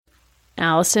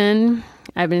Allison,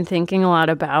 I've been thinking a lot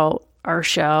about our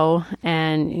show,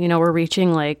 and we're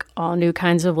reaching like all new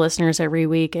kinds of listeners every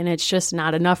week, and it's just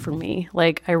not enough for me.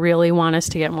 Like, I really want us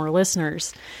to get more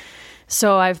listeners.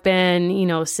 So I've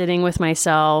been, sitting with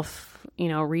myself,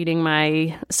 reading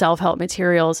my self-help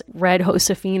materials, read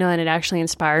Josefina, and it actually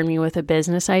inspired me with a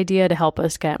business idea to help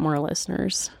us get more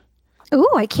listeners. Ooh,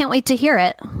 I can't wait to hear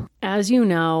it. As you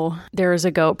know, there is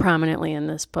a goat prominently in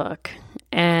this book.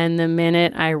 And the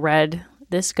minute I read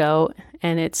this goat,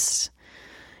 and it's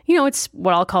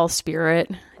what I'll call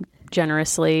spirit,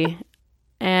 generously.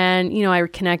 And, I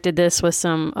connected this with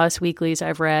some Us Weeklies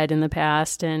I've read in the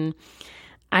past. And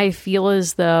I feel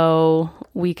as though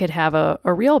we could have a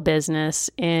real business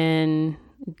in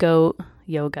goat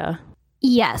yoga.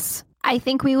 Yes. I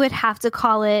think we would have to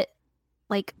call it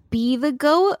like Be the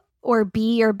Goat or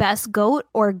Be Your Best Goat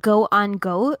or Goat on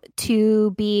Goat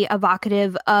to be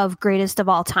evocative of greatest of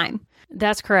all time.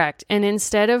 That's correct. And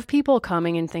instead of people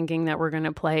coming and thinking that we're going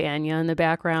to play Enya in the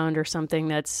background or something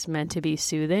that's meant to be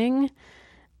soothing,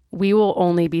 we will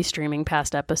only be streaming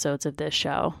past episodes of this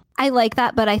show. I like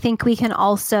that, but I think we can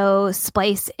also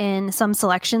splice in some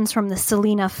selections from the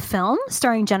Selena film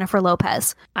starring Jennifer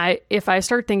Lopez. If I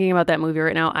start thinking about that movie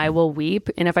right now, I will weep.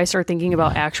 And if I start thinking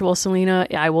about actual Selena,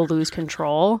 I will lose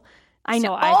control. I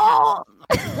know.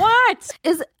 What?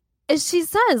 As she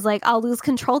says, like, I'll lose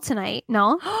control tonight.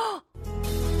 No?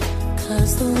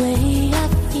 'Cause the way I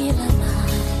feel, I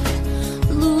might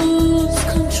lose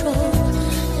control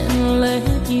and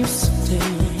let you stay.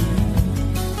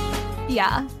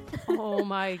 Yeah. Oh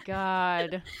my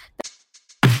God.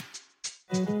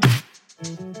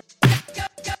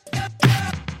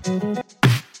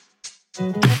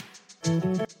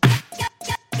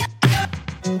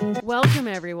 Welcome,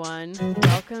 everyone.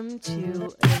 Welcome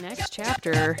to the next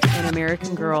chapter in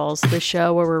American Girls, the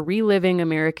show where we're reliving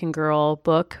American Girl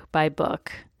book by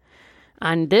book.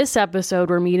 On this episode,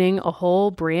 we're meeting a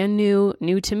whole brand new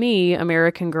to me,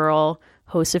 American Girl,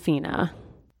 Josefina.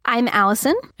 I'm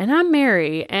Allison. And I'm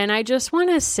Mary. And I just want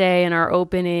to say in our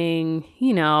opening,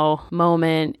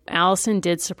 moment, Allison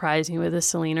did surprise me with a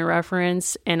Selena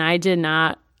reference, and I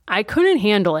couldn't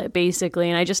handle it, basically.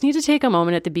 And I just need to take a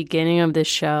moment at the beginning of this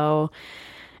show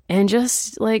and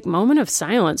just like moment of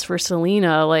silence for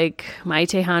Selena, like my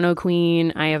Tejano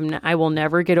queen. I will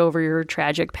never get over your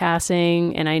tragic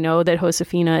passing. And I know that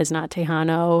Josefina is not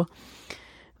Tejano,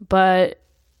 but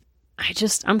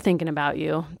I'm thinking about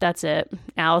you. That's it.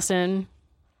 Allison,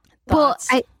 thoughts?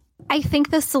 Well, I think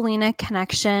the Selena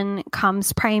connection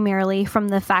comes primarily from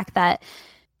the fact that,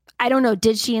 I don't know,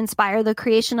 did she inspire the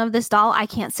creation of this doll? I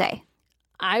can't say.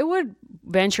 I would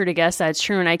venture to guess that's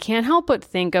true. And I can't help but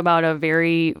think about a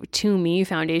very, to me,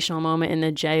 foundational moment in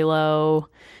the J-Lo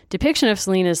depiction of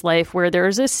Selena's life where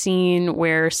there's a scene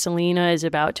where Selena is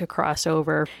about to cross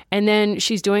over. And then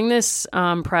she's doing this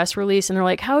press release and they're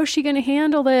like, how is she going to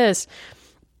handle this?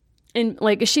 And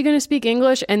like, is she going to speak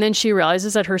English? And then she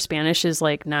realizes that her Spanish is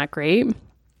like not great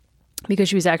because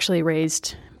she was actually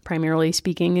raised primarily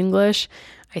speaking English.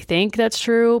 I think that's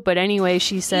true. But anyway,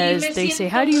 she says, they say,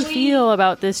 how do you feel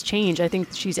about this change? I think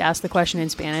she's asked the question in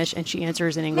Spanish and she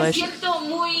answers in English.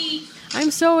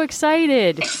 I'm so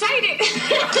excited.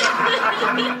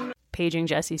 Paging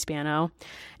Jesse Spano.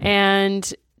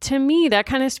 And to me, that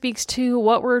kind of speaks to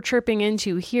what we're tripping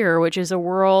into here, which is a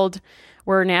world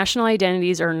where national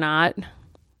identities are not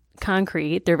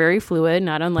concrete. They're very fluid,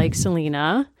 not unlike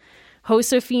Selena.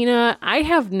 Josefina, I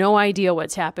have no idea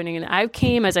what's happening.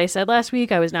 And as I said last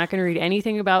week, I was not going to read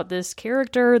anything about this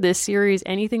character, this series,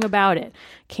 anything about it.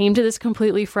 Came to this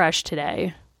completely fresh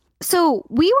today. So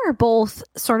we were both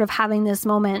sort of having this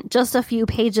moment just a few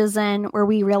pages in where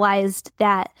we realized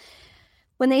that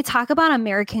when they talk about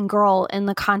American Girl in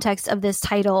the context of this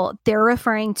title, they're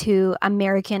referring to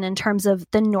American in terms of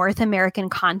the North American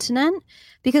continent,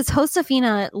 because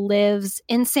Josefina lives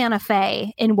in Santa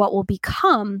Fe in what will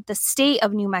become the state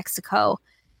of New Mexico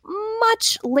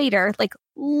much later. Like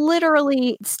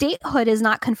literally, statehood is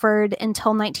not conferred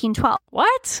until 1912.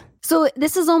 What? So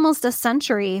this is almost a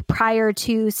century prior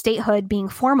to statehood being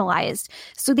formalized.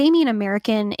 So they mean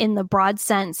American in the broad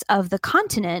sense of the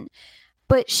continent.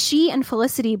 But she and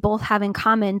Felicity both have in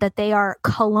common that they are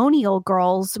colonial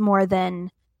girls more than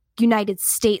United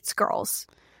States girls.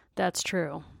 That's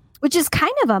true. Which is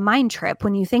kind of a mind trip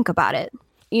when you think about it.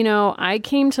 I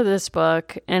came to this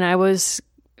book and I was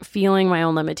feeling my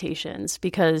own limitations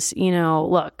because,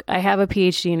 look, I have a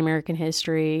PhD in American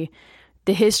history.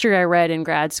 The history I read in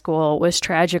grad school was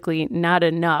tragically not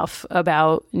enough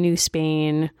about New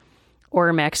Spain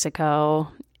or Mexico.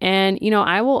 And,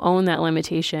 I will own that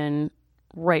limitation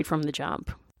right from the jump.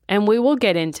 And we will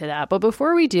get into that. But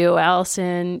before we do,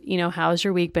 Allison, how's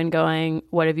your week been going?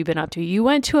 What have you been up to? You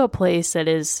went to a place that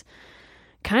is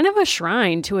kind of a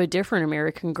shrine to a different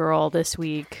American girl this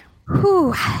week.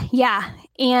 Whew, yeah.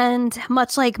 And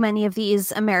much like many of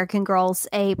these American girls,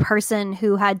 a person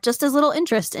who had just as little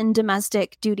interest in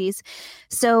domestic duties.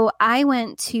 So I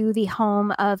went to the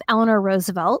home of Eleanor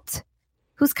Roosevelt,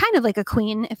 who's kind of like a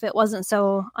queen if it wasn't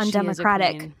so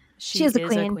undemocratic. She is a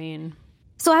queen.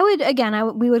 So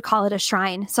we would call it a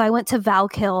shrine. So I went to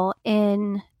Valkill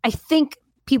in, I think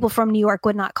people from New York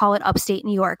would not call it upstate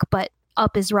New York, but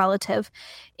up is relative,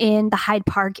 in the Hyde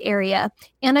Park area.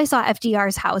 And I saw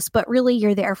FDR's house, but really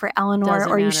you're there for Eleanor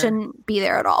or you shouldn't be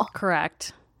there at all.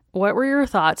 Correct. What were your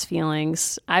thoughts,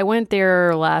 feelings? I went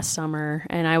there last summer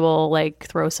and I will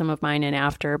throw some of mine in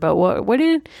after, but what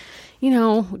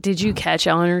did you catch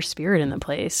Eleanor's spirit in the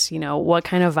place? What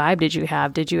kind of vibe did you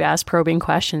have? Did you ask probing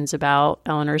questions about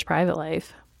Eleanor's private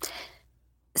life?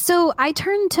 So I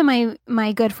turned to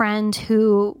my good friend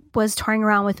who was touring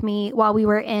around with me while we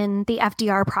were in the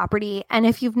FDR property. And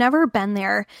if you've never been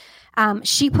there,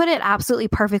 she put it absolutely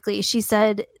perfectly. She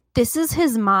said, this is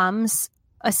his mom's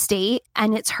estate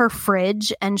and it's her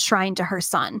fridge and shrine to her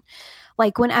son.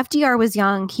 Like when FDR was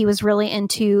young, he was really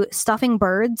into stuffing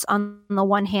birds on the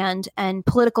one hand and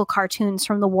political cartoons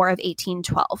from the War of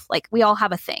 1812. Like we all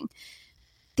have a thing.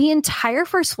 The entire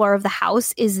first floor of the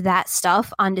house is that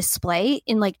stuff on display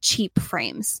in cheap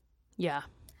frames. Yeah.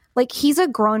 He's a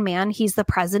grown man. He's the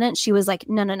president. She was like,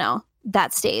 no,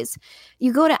 that stays.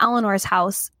 You go to Eleanor's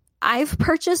house. I've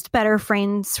purchased better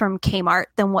frames from Kmart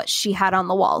than what she had on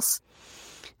the walls.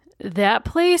 That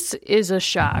place is a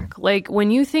shock. When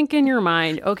you think in your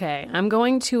mind, okay, I'm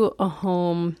going to a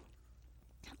home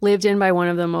lived in by one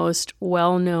of the most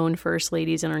well-known first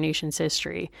ladies in our nation's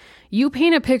history. You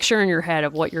paint a picture in your head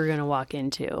of what you're going to walk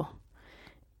into.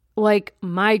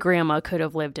 My grandma could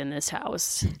have lived in this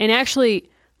house. And actually,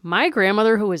 my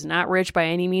grandmother, who was not rich by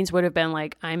any means, would have been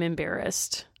like, I'm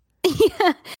embarrassed.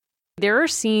 Yeah. There are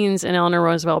scenes in Eleanor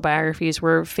Roosevelt biographies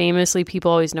where famously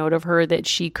people always note of her that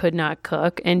she could not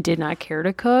cook and did not care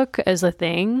to cook as a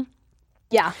thing.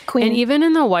 Yeah, queen. And even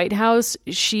in the White House,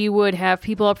 she would have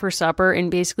people up for supper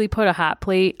and basically put a hot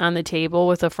plate on the table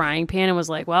with a frying pan and was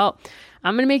like, well,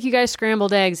 I'm going to make you guys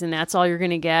scrambled eggs and that's all you're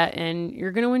going to get and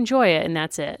you're going to enjoy it and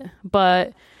that's it.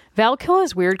 But Valkill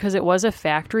is weird because it was a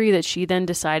factory that she then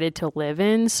decided to live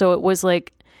in. So it was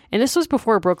and this was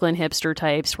before Brooklyn hipster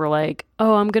types were like,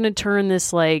 oh, I'm going to turn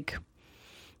this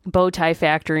bow tie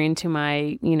factory into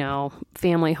my,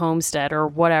 family homestead or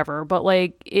whatever. But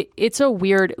it's a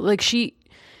weird,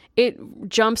 it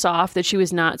jumps off that she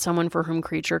was not someone for whom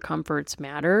creature comforts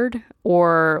mattered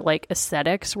or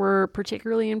aesthetics were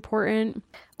particularly important.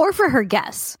 Or for her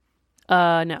guests.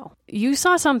 No. You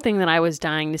saw something that I was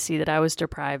dying to see that I was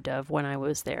deprived of when I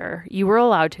was there. You were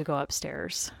allowed to go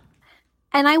upstairs.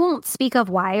 And I won't speak of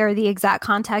why or the exact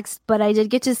context, but I did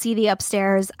get to see the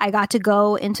upstairs. I got to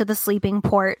go into the sleeping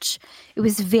porch. It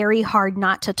was very hard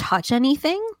not to touch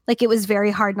anything. It was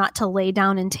very hard not to lay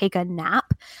down and take a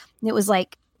nap. It was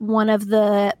one of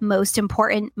the most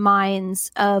important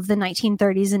minds of the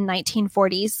 1930s and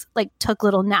 1940s, took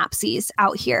little napsies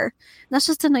out here. And that's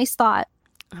just a nice thought.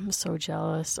 I'm so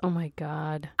jealous. Oh my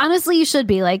God. Honestly, you should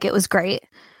be. It was great.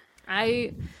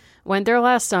 I went there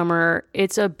last summer.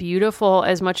 It's a beautiful,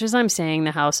 as much as I'm saying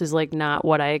the house is not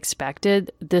what I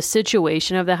expected, the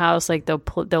situation of the house,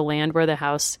 the land where the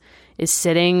house is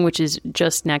sitting, which is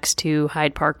just next to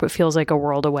Hyde Park, but feels like a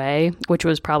world away, which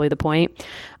was probably the point.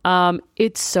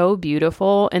 It's so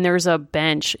beautiful. And there's a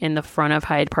bench in the front of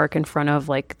Hyde Park in front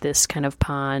of this kind of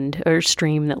pond or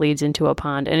stream that leads into a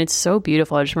pond. And it's so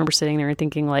beautiful. I just remember sitting there and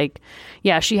thinking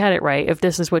yeah, she had it right. If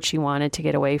this is what she wanted to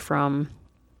get away from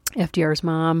FDR's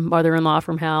mom, mother-in-law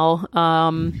from hell.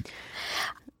 I'll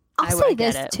say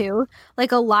this too.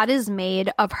 A lot is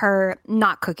made of her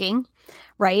not cooking,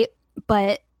 right?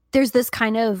 But there's this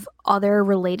kind of other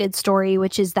related story,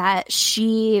 which is that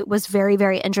she was very,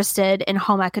 very interested in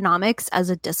home economics as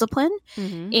a discipline.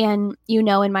 Mm-hmm. And,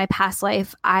 in my past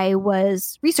life, I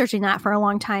was researching that for a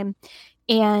long time.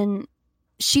 And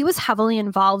she was heavily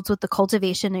involved with the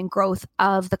cultivation and growth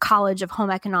of the College of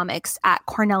Home Economics at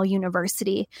Cornell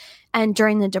University. And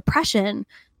during the Depression,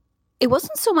 it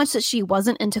wasn't so much that she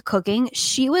wasn't into cooking.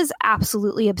 She was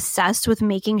absolutely obsessed with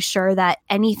making sure that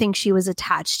anything she was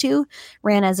attached to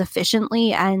ran as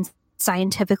efficiently and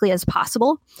scientifically as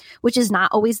possible, which is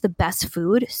not always the best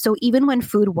food. So even when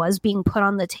food was being put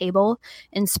on the table,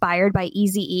 inspired by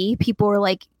Eazy-E, people were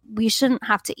like, we shouldn't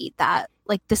have to eat that.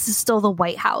 This is still the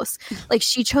White House.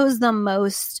 She chose the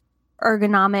most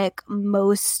ergonomic,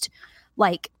 most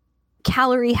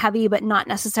calorie heavy, but not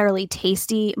necessarily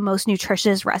tasty, most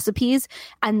nutritious recipes.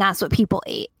 And that's what people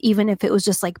ate, even if it was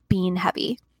just like bean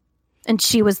heavy. And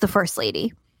she was the first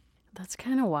lady. That's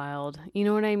kind of wild. You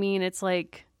know what I mean? It's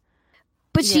like,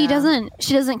 but she doesn't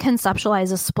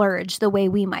conceptualize a splurge the way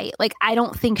we might. Like, I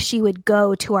don't think she would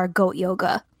go to our goat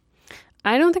yoga.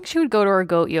 I don't think she would go to our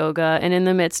goat yoga. And in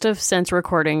the midst of starting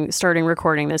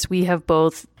recording this, we have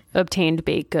both obtained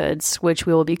baked goods, which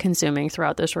we will be consuming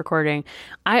throughout this recording.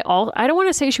 I don't want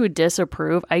to say she would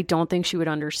disapprove. I don't think she would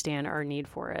understand our need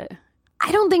for it.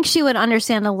 I don't think she would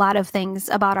understand a lot of things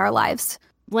about our lives.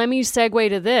 Let me segue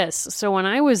to this. So when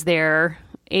I was there,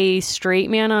 a straight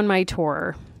man on my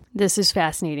tour, this is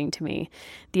fascinating to me.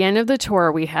 The end of the tour,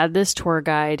 we had this tour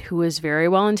guide who was very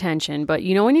well intentioned, but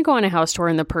you know, when you go on a house tour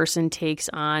and the person takes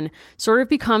on, sort of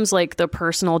becomes like the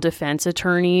personal defense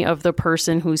attorney of the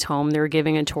person whose home they're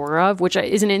giving a tour of, which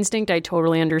is an instinct I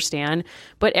totally understand.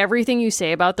 But everything you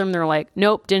say about them, they're like,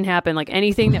 nope, didn't happen. Like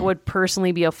anything that would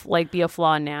personally be a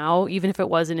flaw now, even if it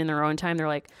wasn't in their own time, they're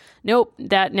like, nope,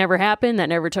 that never happened. That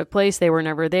never took place. They were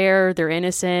never there. They're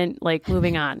innocent. Like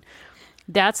moving on.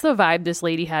 That's the vibe this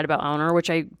lady had about Eleanor, which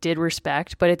I did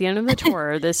respect. But at the end of the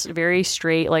tour, this very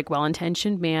straight, like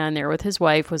well-intentioned man there with his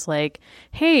wife was like,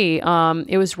 hey,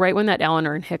 it was right when that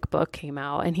Eleanor and Hick book came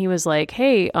out. And he was like,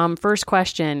 hey, first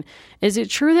question, is it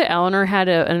true that Eleanor had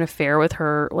an affair with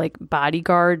her like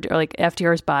bodyguard or like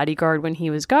FDR's bodyguard when he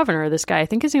was governor? This guy, I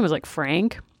think his name was like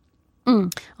Frank. I'll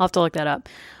have to look that up.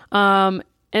 And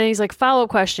he's like, follow-up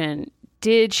question,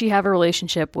 did she have a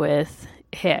relationship with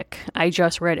Hick? I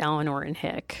just read Eleanor and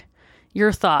Hick.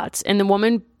 Your thoughts? And the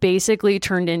woman basically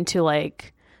turned into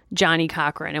like Johnny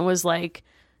Cochran and was like,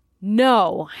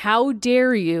 no, how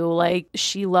dare you? Like,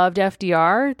 she loved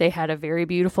FDR. They had a very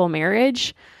beautiful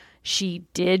marriage. She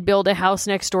did build a house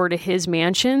next door to his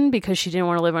mansion because she didn't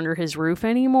want to live under his roof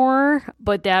anymore.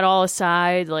 But that all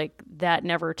aside, like, that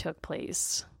never took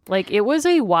place. Like, it was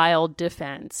a wild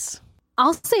defense.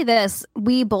 I'll say this.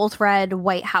 We both read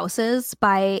White Houses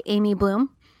by Amy Bloom,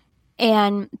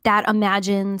 and that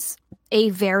imagines a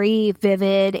very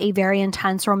vivid, a very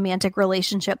intense romantic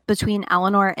relationship between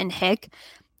Eleanor and Hick.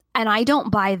 And I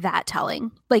don't buy that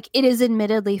telling. Like, it is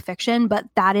admittedly fiction, but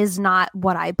that is not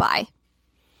what I buy.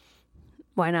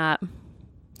 Why not?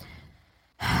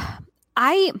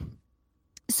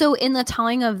 So in the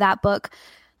telling of that book,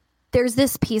 there's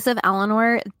this piece of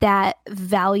Eleanor that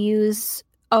values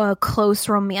a close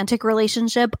romantic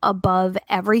relationship above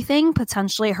everything,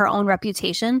 potentially her own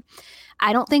reputation.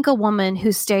 I don't think a woman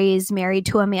who stays married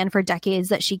to a man for decades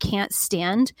that she can't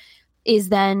stand is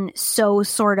then so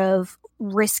sort of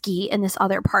risky in this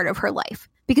other part of her life,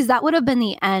 because that would have been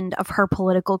the end of her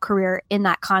political career in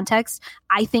that context,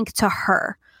 I think, to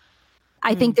her.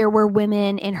 I think there were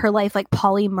women in her life like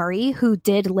Polly Murray who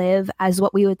did live as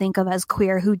what we would think of as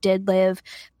queer, who did live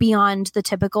beyond the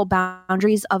typical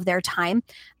boundaries of their time.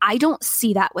 I don't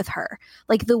see that with her.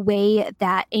 Like the way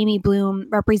that Amy Bloom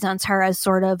represents her as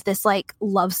sort of this like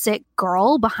lovesick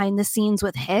girl behind the scenes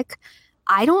with Hick,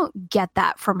 I don't get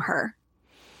that from her.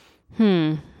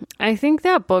 I think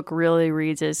that book really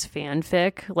reads as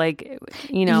fanfic. Like,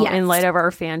 you know, Yes. in light of our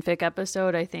fanfic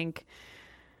episode, I think,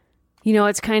 you know,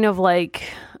 it's kind of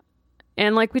like,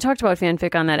 and like we talked about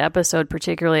fanfic on that episode,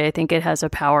 particularly, I think it has a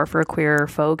power for queer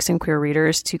folks and queer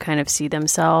readers to kind of see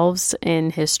themselves in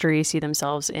history, see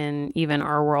themselves in even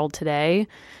our world today.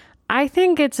 I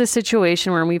think it's a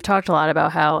situation where we've talked a lot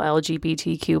about how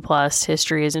LGBTQ plus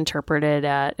history is interpreted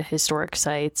at historic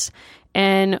sites.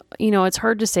 And, you know, it's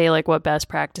hard to say like what best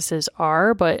practices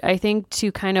are, but I think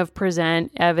to kind of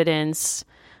present evidence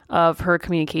of her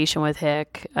communication with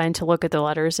Hick and to look at the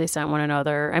letters they sent one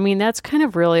another, I mean, that's kind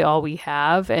of really all we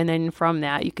have. And then from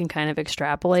that, you can kind of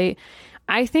extrapolate.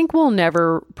 I think we'll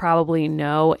never probably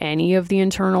know any of the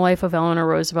internal life of Eleanor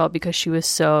Roosevelt because she was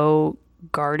so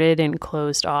guarded and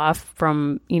closed off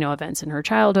from, you know, events in her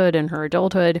childhood and her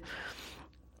adulthood.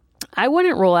 I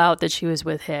wouldn't rule out that she was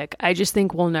with Hick. I just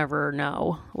think we'll never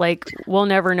know. Like, we'll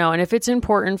never know. And if it's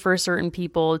important for certain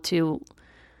people to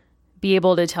be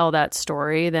able to tell that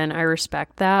story, then I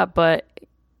respect that. But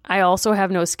I also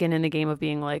have no skin in the game of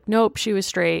being like, nope, she was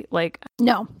straight. Like,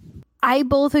 No, I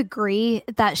both agree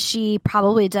that she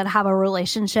probably did have a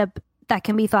relationship that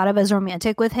can be thought of as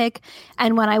romantic with Hick.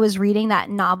 And when I was reading that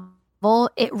novel,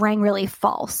 it rang really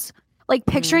false. Like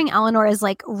picturing Eleanor as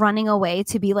like running away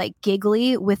to be like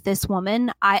giggly with this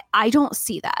woman. I don't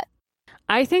see that.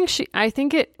 I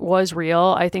think it was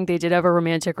real. I think they did have a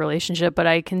romantic relationship, but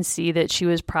I can see that she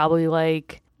was probably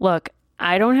like, look,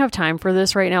 I don't have time for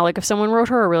this right now. Like if someone wrote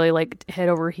her a really like head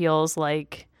over heels,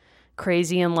 like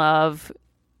crazy in love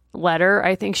letter,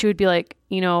 I think she would be like,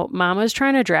 Mama's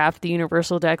trying to draft the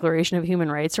Universal Declaration of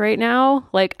Human Rights right now.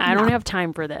 Like, I don't have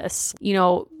time for this.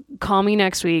 Call me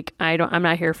next week. I'm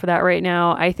not here for that right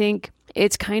now. I think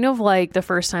it's kind of like the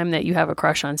first time that you have a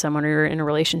crush on someone or you're in a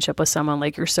relationship with someone,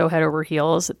 like you're so head over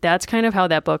heels. That's kind of how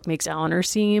that book makes Eleanor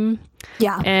seem.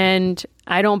 Yeah. And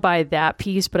I don't buy that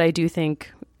piece, but I do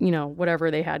think,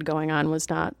 whatever they had going on was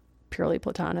not purely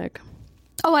platonic.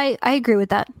 Oh, I agree with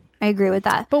that.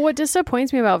 But what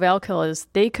disappoints me about Valkill is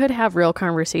they could have real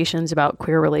conversations about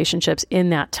queer relationships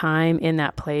in that time, in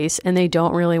that place, and they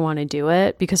don't really want to do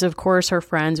it because, of course, her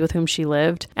friends with whom she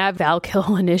lived at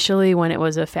Valkill initially, when it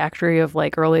was a factory of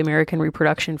like early American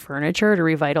reproduction furniture to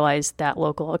revitalize that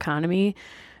local economy,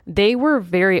 they were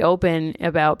very open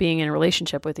about being in a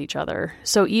relationship with each other.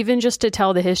 So even just to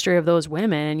tell the history of those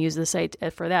women and use the site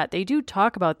for that, they do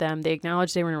talk about them. They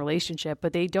acknowledge they were in a relationship,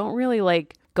 but they don't really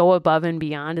like go above and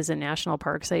beyond as a national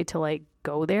park site to like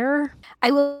go there.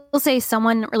 I will say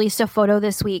someone released a photo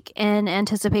this week in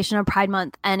anticipation of Pride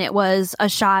Month, and it was a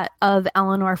shot of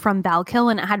Eleanor from Valkill,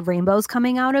 and it had rainbows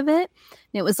coming out of it.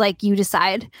 And it was like, you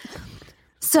decide.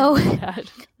 So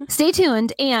stay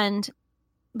tuned and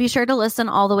be sure to listen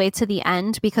all the way to the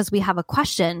end because we have a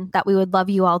question that we would love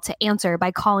you all to answer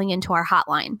by calling into our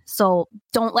hotline. So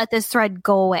don't let this thread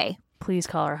go away. Please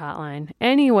call our hotline.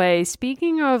 Anyway,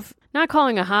 speaking of not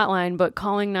calling a hotline, but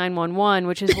calling 911,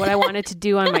 which is what I wanted to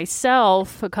do on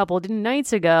myself a couple of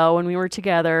nights ago when we were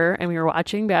together and we were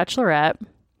watching Bachelorette.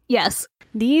 Yes.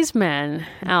 These men,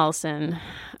 Allison,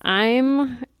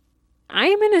 I'm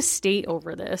in a state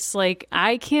over this. Like,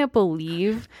 I can't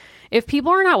believe... If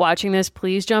people are not watching this,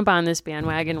 please jump on this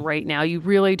bandwagon right now. You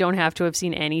really don't have to have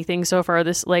seen anything so far.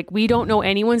 We don't know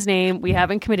anyone's name. We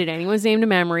haven't committed anyone's name to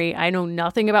memory. I know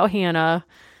nothing about Hannah.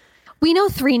 We know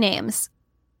 3 names.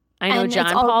 I know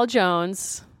John Paul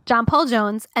Jones. John Paul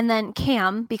Jones, and then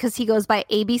Cam, because he goes by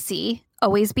ABC,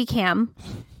 always be Cam.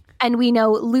 And we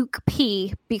know Luke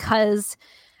P, because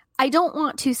I don't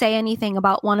want to say anything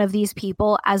about one of these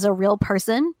people as a real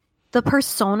person. The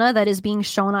persona that is being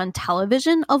shown on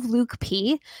television of Luke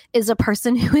P is a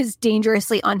person who is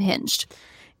dangerously unhinged.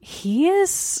 He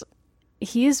is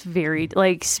very,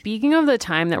 like, speaking of the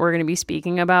time that we're going to be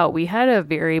speaking about, we had a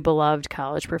very beloved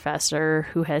college professor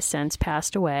who has since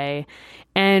passed away,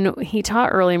 and he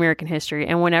taught early American history.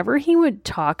 And whenever he would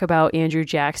talk about Andrew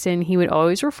Jackson, he would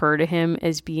always refer to him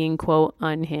as being, quote,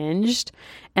 unhinged.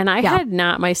 And I had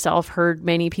not myself heard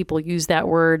many people use that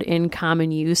word in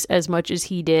common use as much as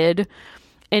he did.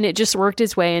 And it just worked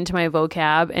its way into my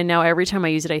vocab. And now every time I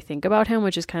use it, I think about him,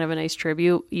 which is kind of a nice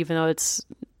tribute, even though it's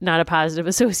not a positive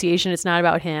association. It's not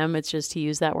about him. It's just he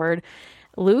used that word.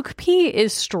 Luke P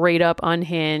is straight up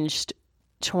unhinged,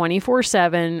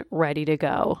 24/7, ready to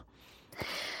go.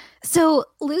 So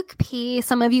Luke P,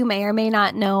 some of you may or may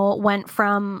not know, went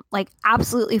from like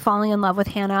absolutely falling in love with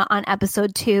Hannah on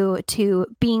episode 2 to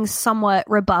being somewhat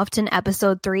rebuffed in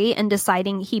episode 3 and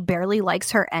deciding he barely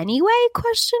likes her anyway, ?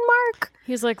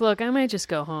 He's like, look, I might just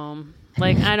go home.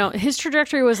 Like, his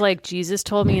trajectory was like, Jesus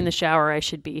told me in the shower I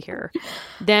should be here.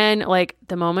 Then, like,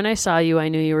 the moment I saw you, I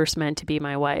knew you were meant to be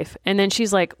my wife. And then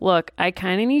she's like, look, I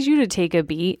kind of need you to take a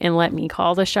beat and let me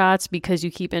call the shots because you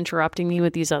keep interrupting me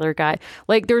with these other guys.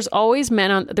 Like, there's always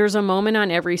there's a moment on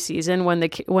every season when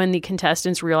the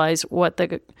contestants realize what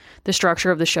the structure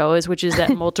of the show is, which is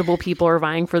that multiple people are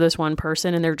vying for this one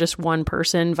person and they're just one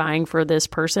person vying for this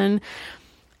person.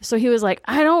 So he was like,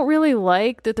 I don't really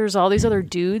like that there's all these other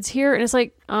dudes here. And it's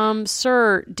like,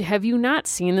 sir, have you not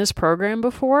seen this program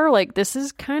before? Like, this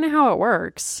is kind of how it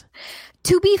works.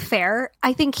 To be fair,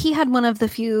 I think he had one of the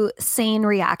few sane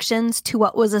reactions to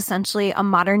what was essentially a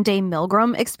modern day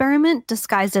Milgram experiment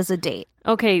disguised as a date.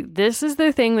 Okay, this is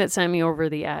the thing that sent me over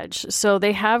the edge. So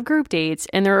they have group dates,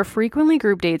 and there are frequently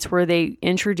group dates where they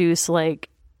introduce like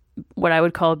what I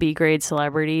would call B-grade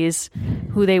celebrities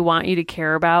who they want you to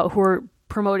care about, who are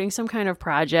promoting some kind of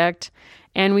project.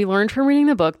 And we learned from reading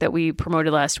the book that we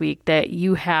promoted last week that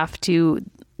you have to,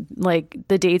 like,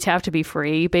 the dates have to be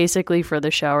free basically for the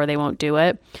show or they won't do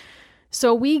it.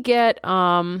 So we get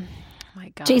my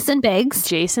God, Jason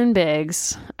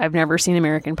Biggs. I've never seen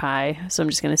American Pie, so I'm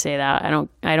just going to say that.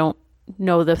 I don't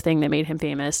know the thing that made him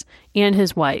famous. And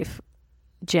his wife,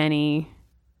 Jenny.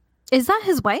 Is that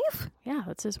his wife? Yeah,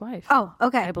 that's his wife. Oh,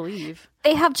 okay. I believe.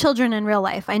 They have children in real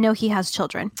life. I know he has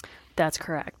children. That's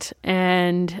correct.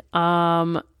 And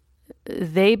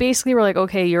they basically were like,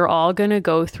 okay, you're all going to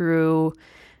go through,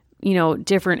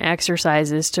 different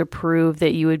exercises to prove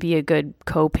that you would be a good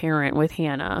co-parent with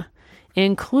Hannah,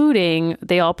 including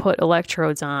they all put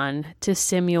electrodes on to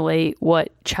simulate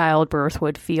what childbirth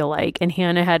would feel like. And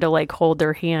Hannah had to like hold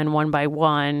their hand one by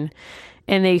one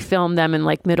And they filmed them in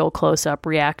like middle close up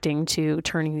reacting to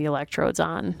turning the electrodes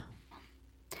on.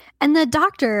 And the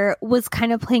doctor was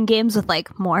kind of playing games with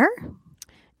like, more?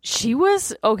 She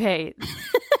was, okay.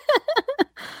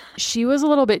 She was a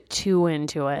little bit too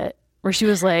into it, where she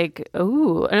was like,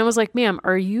 "Ooh," and I was like, "Ma'am,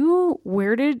 where are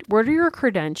your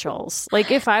credentials?"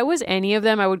 Like, if I was any of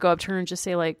them, I would go up to her and just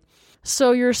say, like,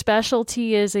 "So your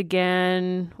specialty is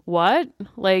again what?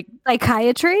 Like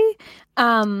Psychiatry?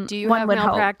 Do you have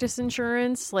malpractice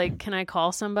insurance? Like, can I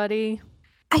call somebody?"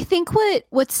 I think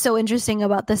what's so interesting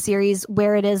about the series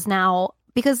where it is now,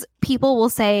 because people will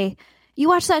say, "You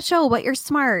watch that show, but you're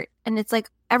smart," and it's like,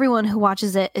 everyone who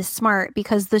watches it is smart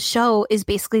because the show is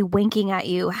basically winking at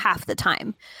you half the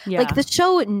time. Yeah. Like, the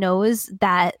show knows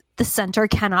that the center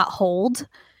cannot hold,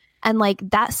 and like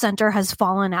that center has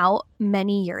fallen out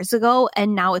many years ago,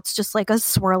 and now it's just like a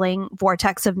swirling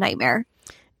vortex of nightmare.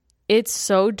 It's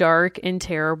so dark and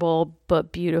terrible,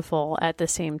 but beautiful at the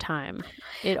same time.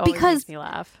 It always makes me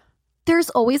laugh. There's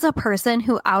always a person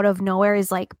who out of nowhere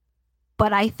is like,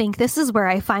 "But I think this is where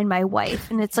I find my wife."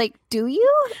 And it's like, do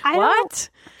you? I don't.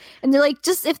 And they're like,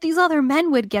 just if these other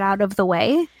men would get out of the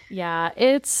way. Yeah,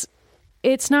 it's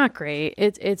not great.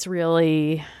 It's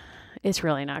really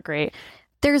not great.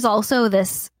 There's also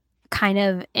this kind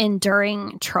of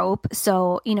enduring trope.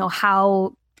 So,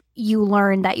 how you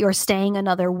learn that you're staying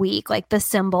another week, like the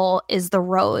symbol is the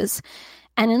rose.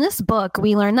 And in this book,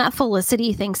 we learn that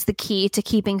Felicity thinks the key to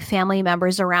keeping family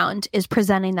members around is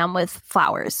presenting them with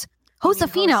flowers.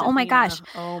 Josefina, oh my gosh.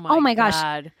 Oh my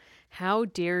gosh. How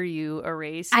dare you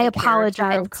erase I a character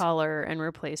apologize. of color and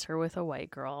replace her with a white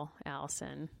girl,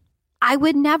 Allison? I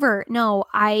would never. No,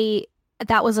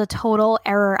 that was a total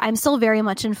error. I'm still very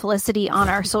much in Felicity on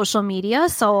our social media,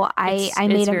 so I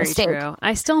made a mistake. True.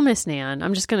 I still miss Nan.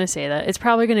 I'm just going to say that. It's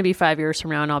probably going to be 5 years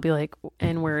from now, and I'll be like,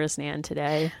 and where is Nan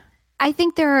today? I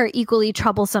think there are equally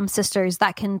troublesome sisters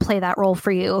that can play that role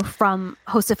for you from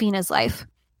Josefina's life.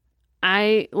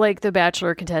 I, like the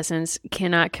Bachelor contestants,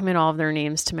 cannot commit all of their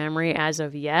names to memory as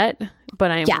of yet, but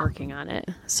I am working on it.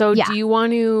 So do you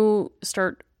want to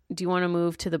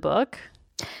move to the book?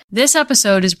 This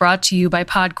episode is brought to you by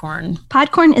Podcorn.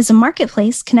 Podcorn is a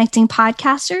marketplace connecting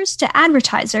podcasters to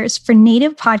advertisers for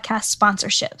native podcast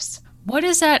sponsorships. What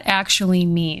does that actually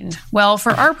mean? Well,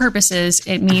 for our purposes,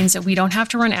 it means that we don't have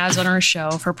to run ads on our show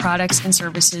for products and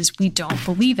services we don't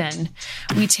believe in.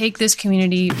 We take this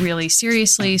community really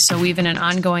seriously, so we've in an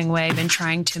ongoing way been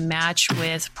trying to match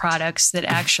with products that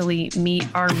actually meet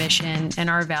our mission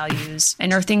and our values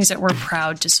and are things that we're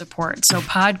proud to support. So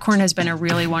Podcorn has been a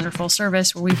really wonderful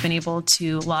service where we've been able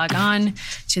to log on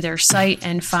to their site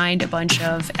and find a bunch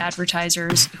of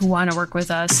advertisers who want to work with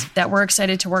us that we're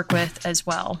excited to work with as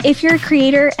well. If you're a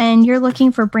creator and you're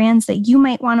looking for brands that you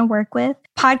might want to work with,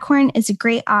 Podcorn is a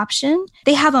great option.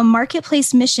 They have a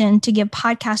marketplace mission to give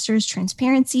podcasters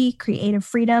transparency, creative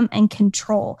freedom, and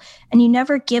control. And you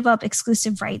never give up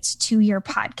exclusive rights to your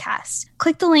podcast.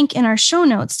 Click the link in our show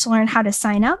notes to learn how to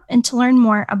sign up and to learn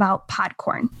more about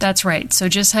Podcorn. That's right. So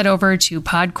just head over to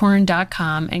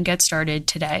podcorn.com and get started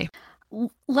today.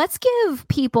 Let's give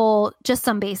people just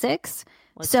some basics.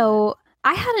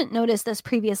 I hadn't noticed this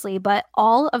previously, but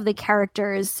all of the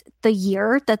characters, the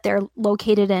year that they're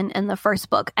located in the first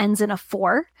book ends in a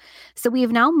 4. So we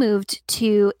have now moved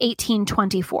to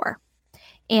 1824.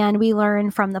 And we learn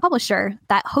from the publisher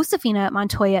that Josefina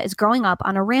Montoya is growing up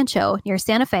on a rancho near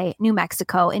Santa Fe, New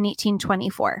Mexico in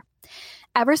 1824.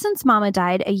 Ever since Mama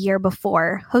died a year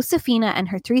before, Josefina and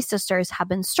her 3 sisters have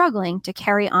been struggling to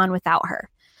carry on without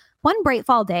her. One bright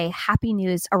fall day, happy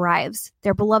news arrives.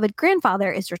 Their beloved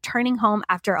grandfather is returning home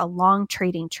after a long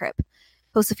trading trip.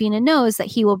 Josefina knows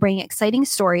that he will bring exciting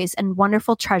stories and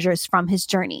wonderful treasures from his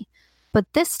journey. But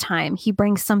this time, he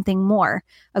brings something more,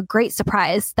 a great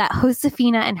surprise that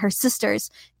Josefina and her sisters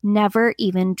never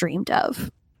even dreamed of.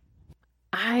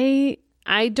 I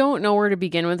don't know where to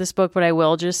begin with this book, but I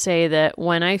will just say that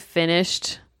when I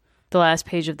finished the last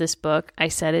page of this book, I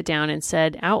set it down and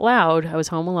said out loud, I was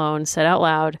home alone, said out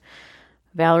loud,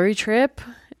 "Valerie Tripp,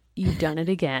 you've done it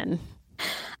again."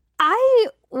 I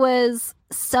was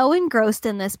so engrossed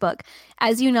in this book.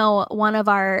 As you know, one of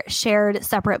our shared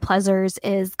separate pleasures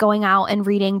is going out and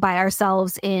reading by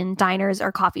ourselves in diners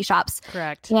or coffee shops.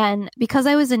 Correct. And because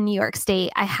I was in New York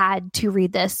State, I had to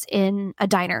read this in a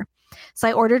diner. So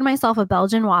I ordered myself a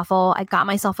Belgian waffle. I got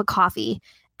myself a coffee.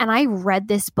 And I read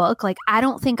this book, like, I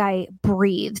don't think I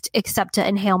breathed except to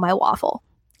inhale my waffle.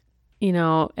 You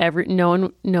know,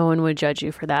 no one would judge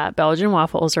you for that. Belgian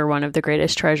waffles are one of the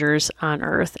greatest treasures on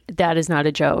earth. That is not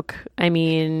a joke. I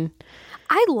mean,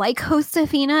 I like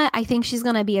Josefina. I think she's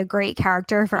going to be a great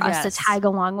character for us to tag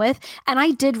along with. And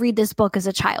I did read this book as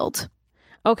a child.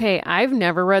 Okay, I've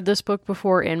never read this book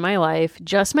before in my life.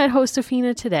 Just met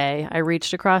Josefina today. I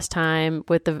reached across time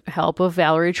with the help of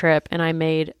Valerie Tripp, and I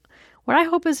made what I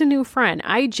hope is a new friend.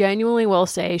 I genuinely will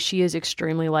say she is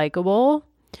extremely likable.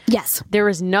 Yes. There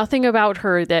is nothing about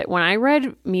her that when I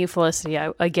read Meet Felicity,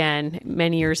 again,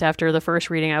 many years after the first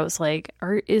reading, I was like,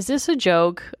 is this a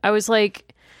joke? I was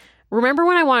like, remember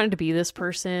when I wanted to be this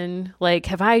person? Like,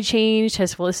 have I changed?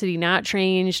 Has Felicity not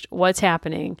changed? What's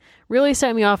happening? Really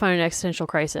set me off on an existential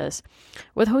crisis.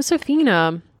 With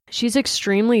Josefina, she's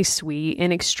extremely sweet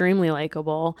and extremely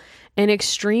likable and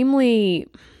extremely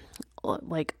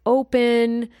like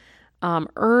open,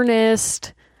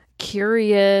 earnest,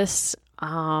 curious,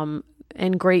 and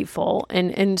grateful,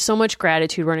 and so much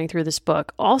gratitude running through this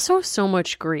book. Also, so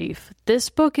much grief. This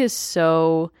book is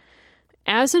so...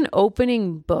 As an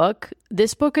opening book,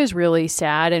 this book is really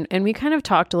sad. And we kind of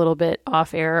talked a little bit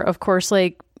off air. Of course,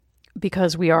 like,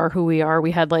 because we are who we are, we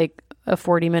had like a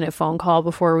 40-minute phone call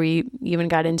before we even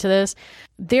got into this.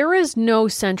 There is no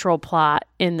central plot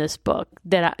in this book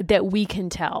that we can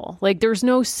tell. Like, there's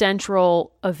no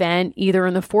central event either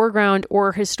in the foreground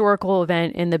or historical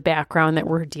event in the background that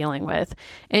we're dealing with.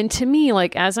 And to me,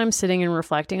 like, as I'm sitting and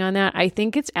reflecting on that, I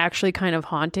think it's actually kind of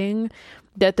haunting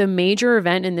that the major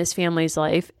event in this family's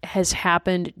life has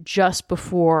happened just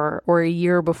before or a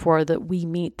year before that we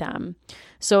meet them.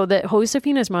 So that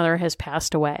Josefina's mother has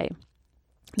passed away.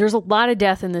 There's a lot of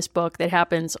death in this book that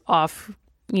happens off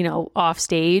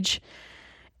stage.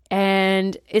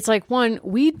 And it's like, one,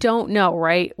 we don't know,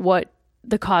 right, what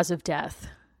the cause of death,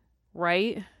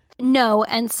 right? No,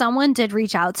 and someone did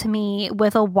reach out to me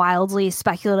with a wildly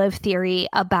speculative theory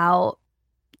about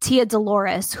Tia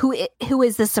Dolores, who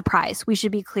is the surprise. We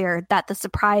should be clear that the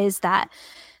surprise that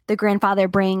the grandfather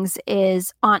brings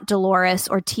is Aunt Dolores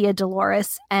or Tia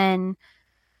Dolores, and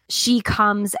she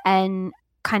comes and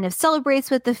kind of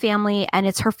celebrates with the family, and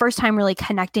it's her first time really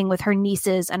connecting with her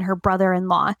nieces and her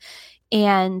brother-in-law.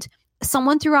 And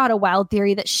someone threw out a wild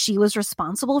theory that she was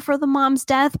responsible for the mom's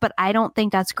death, but I don't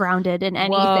think that's grounded in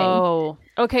anything. Whoa.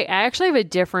 Okay, I actually have a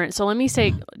different... So let me say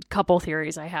a couple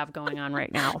theories I have going on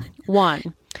right now. One,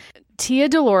 Tia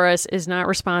Dolores is not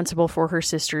responsible for her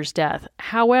sister's death.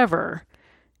 However,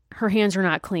 her hands are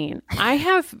not clean. I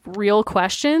have real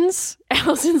questions.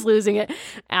 Allison's losing it.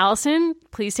 Allison,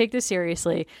 please take this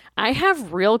seriously. I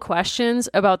have real questions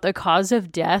about the cause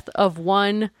of death of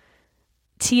one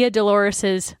Tia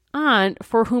Dolores's aunt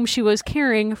for whom she was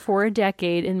caring for a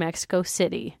decade in Mexico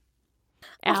City.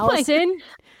 Allison?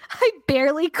 I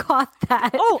barely caught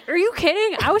that. Oh, are you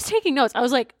kidding? I was taking notes. I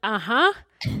was like,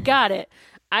 got it.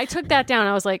 I took that down.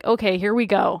 I was like, okay, here we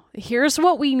go. Here's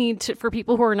what we need for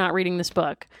people who are not reading this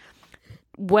book.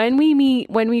 When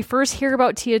we first hear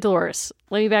about Tia Dolores,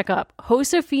 let me back up.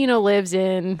 Josefina lives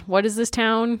in, what is this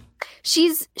town?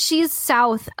 She's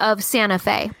south of Santa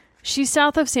Fe. She's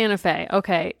south of Santa Fe.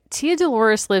 Okay. Tia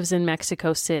Dolores lives in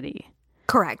Mexico City.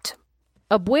 Correct.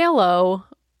 Abuelo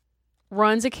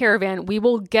runs a caravan. We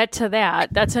will get to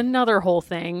that. That's another whole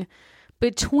thing.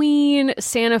 Between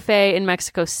Santa Fe and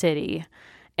Mexico City.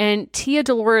 And Tia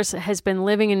Dolores has been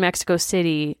living in Mexico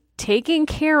City, taking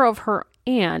care of her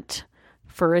aunt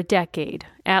for a decade,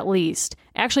 at least.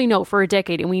 Actually, no, for a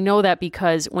decade. And we know that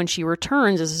because when she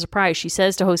returns as a surprise, she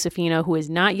says to Josefina, who is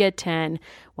not yet 10,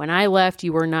 when I left,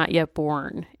 you were not yet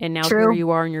born. And now Here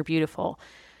you are and you're beautiful.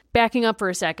 Backing up for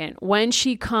a second. When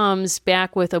she comes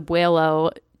back with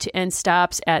Abuelo and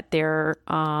stops at their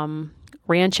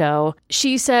rancho,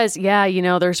 she says, yeah,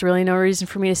 there's really no reason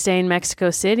for me to stay in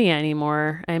Mexico City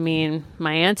anymore. I mean,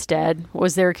 my aunt's dead.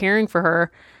 Was there caring for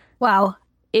her? Wow.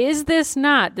 Is this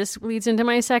not, this leads into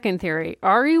my second theory.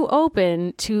 Are you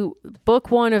open to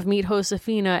book one of Meet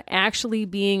Josefina actually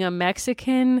being a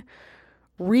Mexican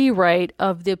rewrite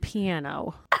of the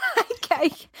piano?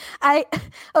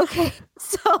 Okay.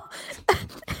 So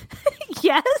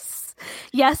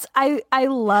yes, I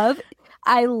love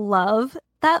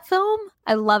that film.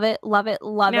 I love it.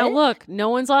 Now look, no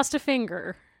one's lost a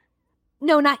finger.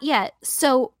 No, not yet.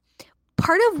 So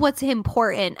part of what's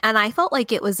important, and I felt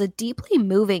like it was a deeply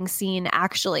moving scene,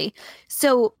 actually.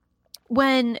 So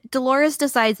when Dolores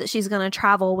decides that she's going to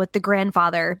travel with the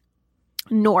grandfather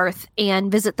north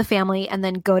and visit the family and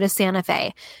then go to Santa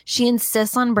Fe, she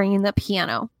insists on bringing the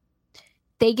piano.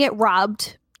 They get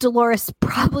robbed. Dolores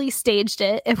probably staged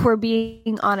it, if we're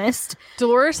being honest.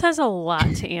 Dolores has a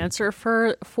lot to answer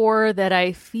for that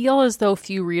I feel as though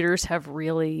few readers have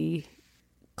really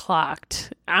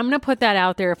clocked. I'm going to put that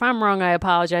out there. If I'm wrong, I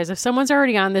apologize. If someone's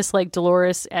already on this like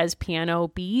Dolores as piano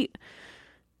beat,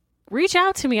 reach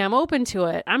out to me. I'm open to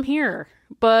it. I'm here.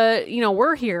 But,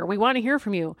 we're here. We want to hear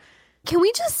from you. Can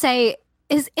we just say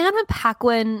Is Anna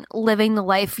Paquin living the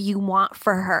life you want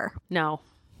for her? No.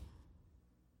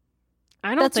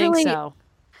 I don't think so.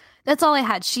 That's all I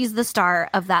had. She's the star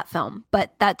of that film,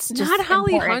 but that's just not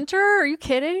Holly important. Hunter. Are you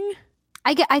kidding?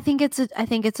 I think it's a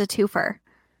twofer.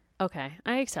 Okay,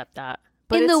 I accept that.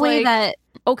 But in the way that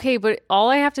okay, but all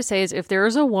I have to say is if there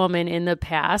is a woman in the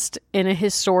past in a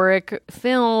historic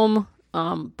film,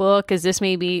 book, as this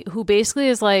may be, who basically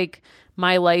is like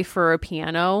my life for a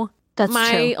piano, that's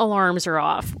my true. alarms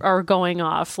are going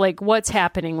off. Like, what's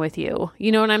happening with you?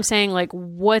 You know what I'm saying? Like,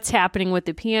 what's happening with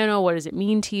the piano? What does it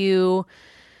mean to you?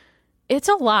 It's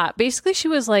a lot. Basically, she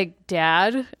was like,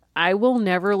 Dad, I will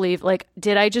never leave. Like,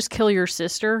 did I just kill your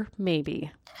sister?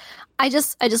 Maybe. I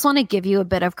just want to give you a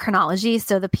bit of chronology.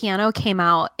 So the piano came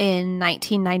out in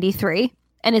 1993,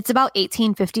 and it's about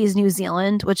 1850s New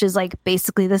Zealand, which is like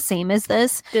basically the same as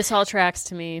this. This all tracks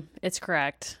to me. It's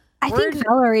correct. I think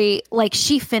Valerie, like,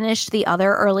 she finished the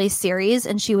other early series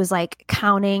and she was like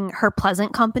counting her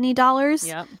Pleasant Company dollars.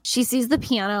 Yep. She sees the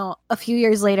piano a few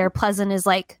years later. Pleasant is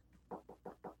like,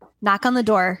 knock on the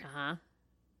door. Uh-huh.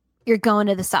 You're going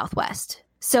to the Southwest.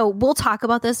 So we'll talk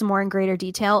about this more in greater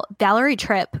detail. Valerie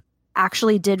Tripp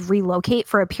actually did relocate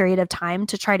for a period of time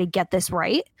to try to get this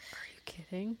right. Are you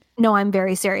kidding? No, I'm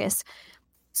very serious.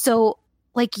 So,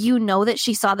 like, you know that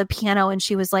she saw the piano and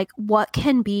she was like, what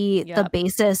can be the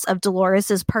basis of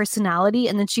Dolores's personality?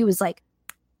 And then she was like,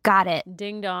 got it.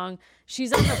 Ding dong.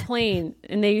 She's on the plane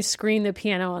and they screen the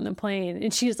piano on the plane.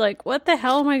 And she's like, what the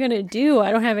hell am I going to do?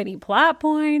 I don't have any plot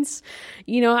points.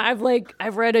 You know, I've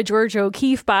read a George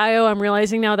O'Keeffe bio. I'm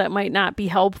realizing now that might not be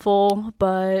helpful,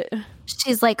 but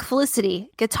she's like, Felicity,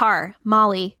 guitar,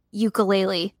 Molly,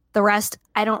 ukulele. The rest,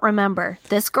 I don't remember.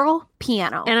 This girl,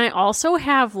 piano. And I also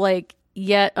have like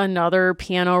yet another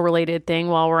piano related thing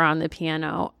while we're on the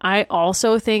piano. I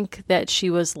also think that she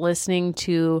was listening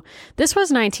to, this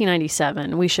was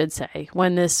 1997, we should say,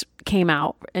 when this came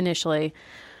out initially.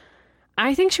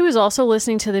 I think she was also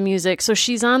listening to the music. So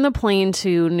she's on the plane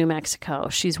to New Mexico.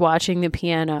 She's watching the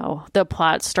piano. The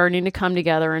plot's starting to come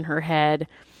together in her head.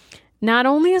 Not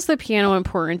only is the piano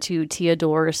important to Tia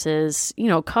Dolores's,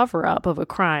 cover up of a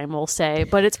crime, we'll say,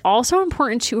 but it's also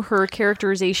important to her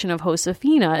characterization of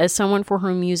Josefina as someone for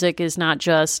whom music is not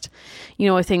just,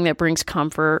 a thing that brings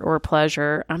comfort or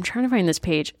pleasure. I'm trying to find this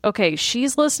page. Okay,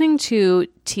 she's listening to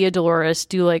Tia Dolores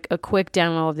do like a quick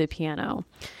demo of the piano.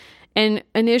 And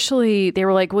initially they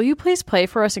were like, will you please play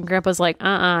for us? And Grandpa's like,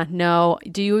 no.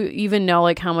 Do you even know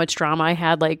like how much drama I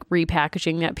had like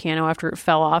repackaging that piano after it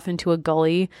fell off into a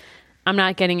gully? I'm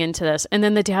not getting into this. And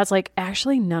then the dad's like,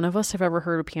 actually, none of us have ever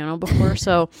heard a piano before.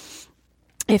 So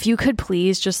if you could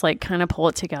please just like kind of pull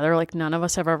it together, like none of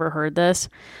us have ever heard this.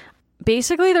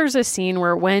 Basically, there's a scene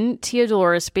where when Tia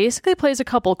Dolores basically plays a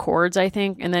couple chords, I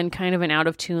think, and then kind of an out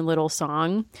of tune little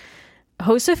song,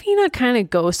 Josefina kind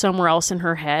of goes somewhere else in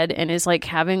her head and is like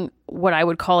having what I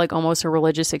would call like almost a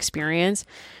religious experience.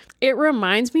 It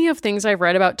reminds me of things I've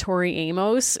read about Tori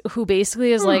Amos, who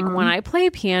basically is like, when I play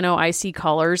piano, I see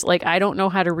colors. Like, I don't know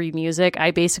how to read music.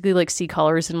 I basically like see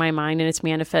colors in my mind and it's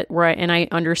manifest and I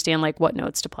understand like what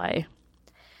notes to play.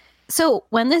 So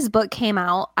when this book came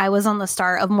out, I was on the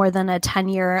start of more than a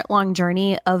 10-year long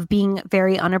journey of being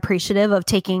very unappreciative of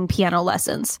taking piano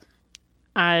lessons.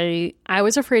 I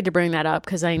was afraid to bring that up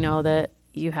because I know that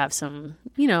you have some,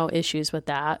 issues with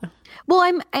that.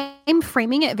 Well, I'm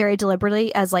framing it very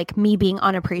deliberately as like me being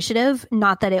unappreciative,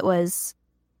 not that it was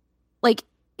like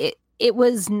it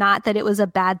was not that it was a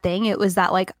bad thing. It was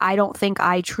that like I don't think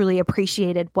I truly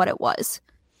appreciated what it was.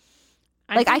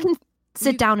 I can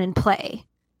sit down and play.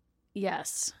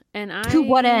 Yes. And to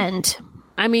what end?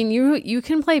 I mean, you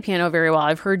can play piano very well.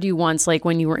 I've heard you once, like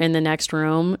when you were in the next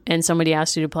room and somebody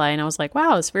asked you to play, and I was like,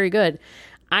 wow, it's very good.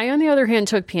 I, on the other hand,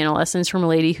 took piano lessons from a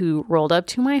lady who rolled up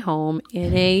to my home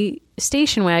in a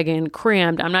station wagon,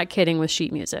 crammed, I'm not kidding, with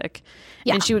sheet music.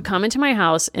 Yeah. And she would come into my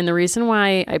house, and the reason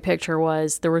why I picked her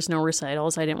was there was no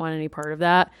recitals. I didn't want any part of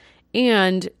that.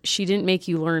 And she didn't make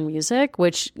you learn music,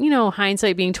 which,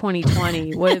 hindsight being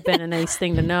 2020 would have been a nice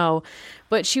thing to know.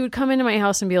 But she would come into my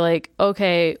house and be like,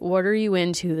 okay, what are you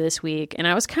into this week? And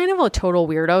I was kind of a total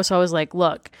weirdo. So I was like,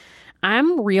 look,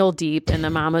 I'm real deep in the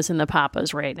mamas and the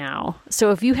papas right now.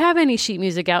 So if you have any sheet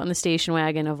music out in the station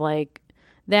wagon of like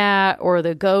that or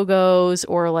the Go-Go's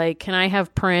or like, can I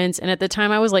have Prince? And at the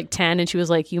time I was like 10 and she was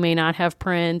like, you may not have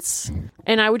Prince.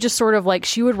 And I would just sort of like,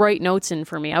 she would write notes in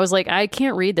for me. I was like, I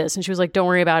can't read this. And she was like, don't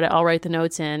worry about it. I'll write the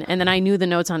notes in. And then I knew the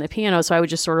notes on the piano. So I would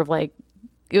just sort of like,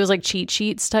 it was like cheat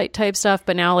sheets type stuff.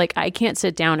 But now like I can't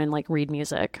sit down and like read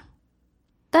music.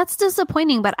 That's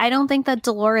disappointing, but I don't think that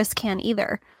Dolores can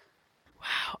either.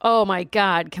 Wow. Oh my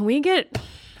God. Can we get...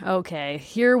 Okay,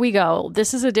 here we go.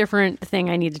 This is a different thing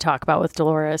I need to talk about with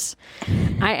Dolores.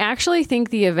 I actually think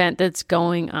the event that's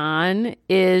going on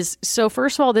is, so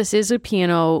first of all, this is a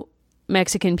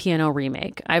Mexican piano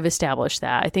remake. I've established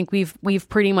that. I think we've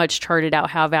pretty much charted out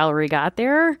how Valerie got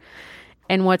there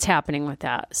and what's happening with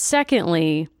that.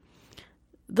 Secondly,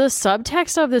 the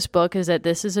subtext of this book is that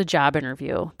this is a job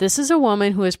interview. This is a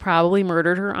woman who has probably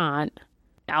murdered her aunt.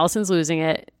 Allison's losing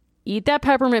it. Eat that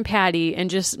peppermint patty and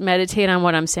just meditate on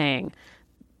what I'm saying.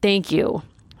 Thank you.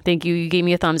 Thank you. You gave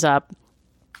me a thumbs up.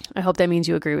 I hope that means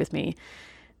you agree with me.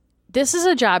 This is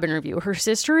a job interview. Her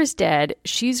sister is dead.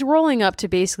 She's rolling up to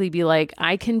basically be like,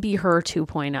 I can be her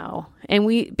 2.0.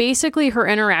 And basically her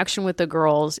interaction with the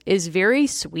girls is very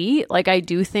sweet. Like, I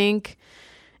do think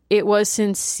it was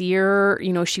sincere.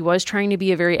 You know, she was trying to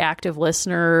be a very active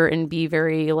listener and be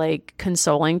very like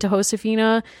consoling to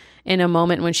Josefina in a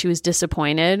moment when she was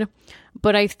disappointed.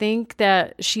 But I think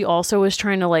that she also was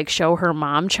trying to like show her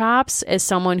mom chops as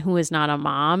someone who is not a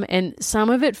mom. And some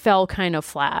of it fell kind of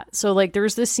flat. So like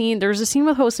there's a scene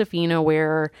with Josefina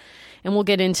where, and we'll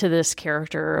get into this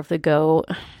character of the goat,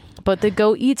 but the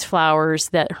goat eats flowers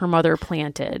that her mother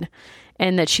planted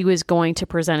and that she was going to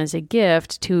present as a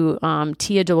gift to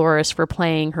Tia Dolores for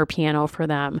playing her piano for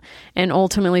them. And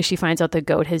ultimately she finds out the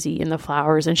goat has eaten the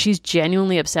flowers, and she's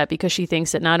genuinely upset because she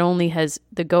thinks that not only has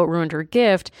the goat ruined her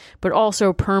gift, but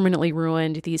also permanently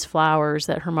ruined these flowers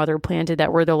that her mother planted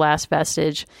that were the last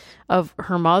vestige of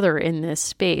her mother in this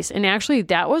space. And actually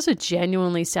that was a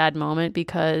genuinely sad moment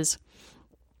because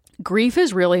grief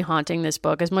is really haunting this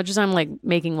book. As much as I'm like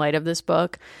making light of this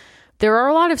book, there are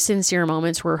a lot of sincere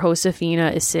moments where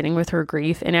Josefina is sitting with her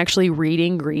grief and actually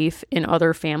reading grief in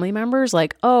other family members.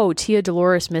 Like, oh, Tia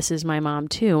Dolores misses my mom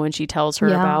too. And she tells her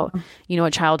about, you know,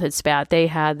 a childhood spat they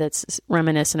had that's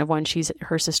reminiscent of when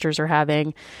her sisters are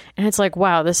having. And it's like,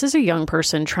 wow, this is a young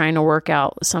person trying to work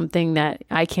out something that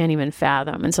I can't even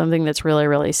fathom and something that's really,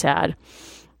 really sad.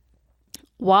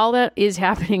 While that is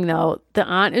happening, though, the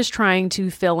aunt is trying to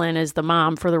fill in as the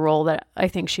mom for the role that I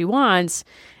think she wants.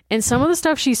 And some of the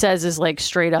stuff she says is like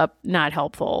straight up not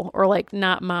helpful or like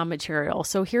not mom material.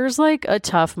 So here's like a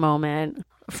tough moment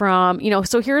from, you know,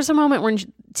 so here's a moment when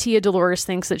Tia Dolores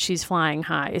thinks that she's flying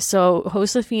high. So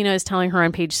Josefina is telling her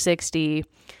on page 60,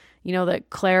 you know, that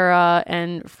Clara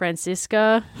and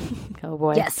Francisca, oh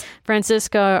boy, yes,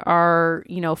 Francisca are,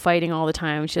 you know, fighting all the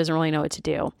time. She doesn't really know what to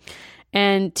do.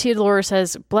 And Tia Dolores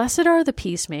says, "Blessed are the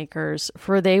peacemakers,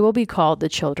 for they will be called the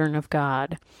children of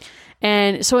God."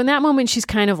 And so in that moment, she's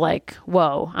kind of like,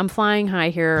 whoa, I'm flying high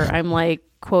here. I'm like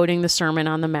quoting the Sermon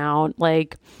on the Mount,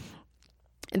 like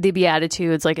the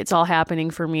Beatitudes, like it's all happening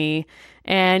for me.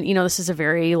 And, you know, this is a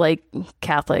very like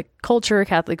Catholic culture,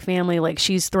 Catholic family, like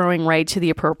she's throwing right to the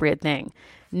appropriate thing.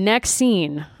 Next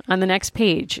scene on the next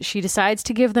page, she decides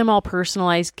to give them all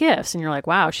personalized gifts. And you're like,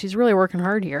 wow, she's really working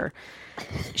hard here.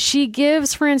 She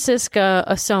gives Francisca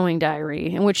a sewing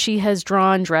diary in which she has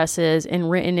drawn dresses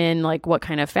and written in like what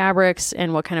kind of fabrics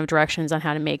and what kind of directions on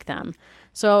how to make them.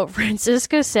 So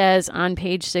Francisca says on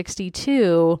page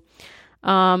 62,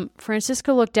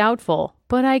 Francisca looked doubtful,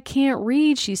 but I can't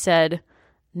read, she said.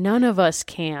 None of us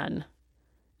can.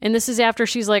 And this is after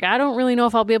she's like, I don't really know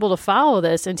if I'll be able to follow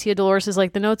this. And Tia Dolores is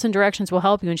like, the notes and directions will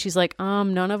help you. And she's like,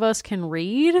 none of us can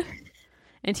read?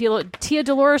 And Tia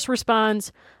Dolores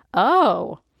responds,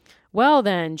 oh, well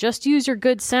then, just use your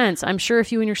good sense. I'm sure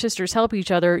if you and your sisters help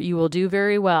each other, you will do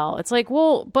very well. It's like,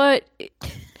 well, but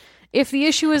if the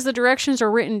issue is the directions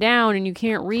are written down and you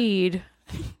can't read.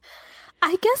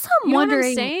 I guess I'm you wondering. Know what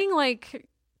I'm saying? Like,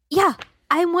 yeah,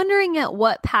 I'm wondering at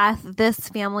what path this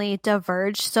family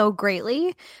diverged so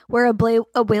greatly, where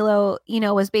Abuelo, you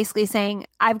know, was basically saying,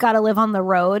 I've got to live on the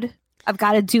road. I've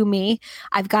got to do me.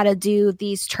 I've got to do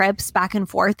these trips back and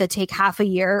forth that take half a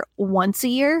year, once a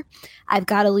year. I've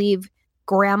got to leave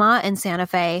grandma in Santa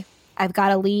Fe. I've got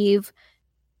to leave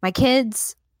my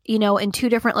kids, you know, in 2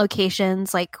 different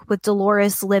locations, like with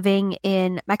Dolores living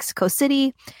in Mexico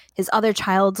City, his other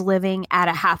child's living at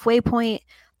a halfway point.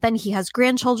 Then he has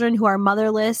grandchildren who are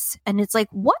motherless. And it's like,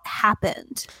 what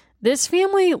happened? This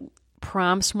family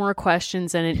prompts more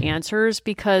questions than it answers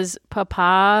because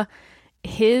Papa,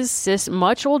 his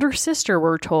much older sister,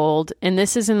 we're told, and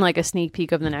this isn't like a sneak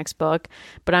peek of the next book,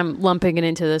 but I'm lumping it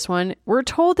into this one. We're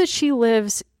told that she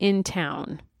lives in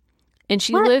town and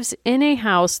she lives in a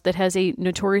house that has a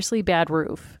notoriously bad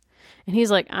roof. And he's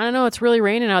like, I don't know, it's really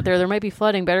raining out there. There might be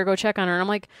flooding. Better go check on her. And I'm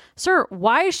like, sir,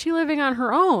 why is she living on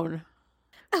her own?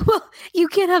 Well, you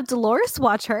can't have Dolores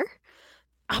watch her.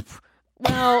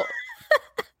 Well,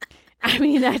 I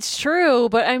mean, that's true.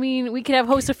 But I mean, we could have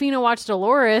Josefina watch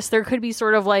Dolores. There could be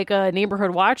sort of like a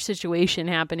neighborhood watch situation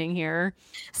happening here.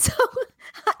 So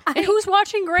And who's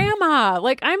watching Grandma?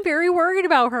 Like, I'm very worried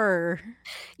about her.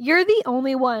 You're the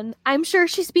only one. I'm sure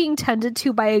she's being tended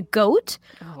to by a goat.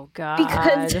 Oh, God.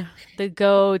 Because the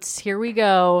goats. Here we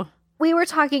go. We were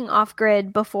talking off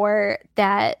grid before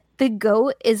that the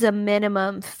goat is a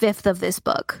minimum fifth of this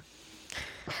book.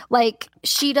 Like,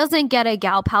 she doesn't get a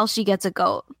gal pal, she gets a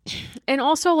goat. And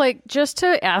also, like, just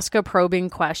to ask a probing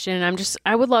question,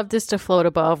 I would love this to float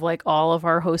above, like, all of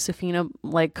our Josefina,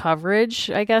 like, coverage,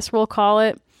 I guess we'll call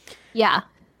it. Yeah.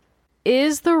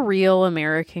 Is the real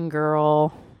American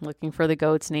girl, looking for the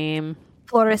goat's name?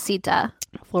 Florecita.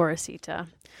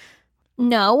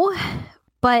 No,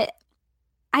 but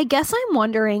I guess I'm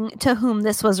wondering to whom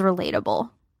this was relatable.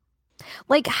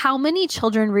 Like, how many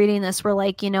children reading this were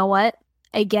like, you know what?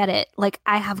 I get it. Like,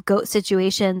 I have goat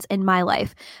situations in my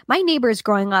life. My neighbors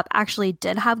growing up actually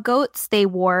did have goats. They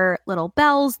wore little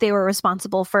bells. They were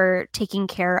responsible for taking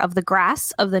care of the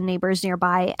grass of the neighbors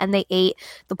nearby, and they ate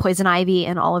the poison ivy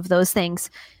and all of those things.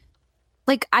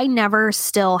 Like, I never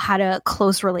still had a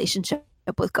close relationship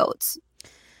with goats.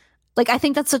 Like, I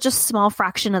think that's such a small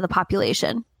fraction of the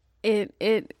population. It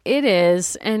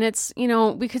is. And it's, you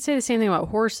know, we could say the same thing about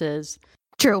horses.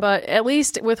 True. But at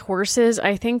least with horses,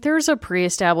 I think there's a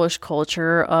pre-established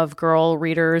culture of girl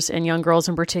readers and young girls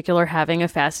in particular having a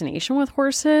fascination with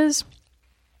horses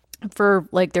for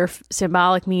like their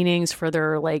symbolic meanings, for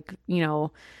their like, you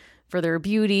know, for their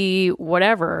beauty,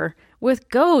 whatever. With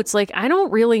goats, like, I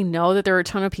don't really know that there are a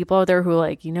ton of people out there who are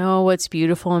like, you know, what's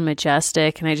beautiful and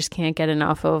majestic, and I just can't get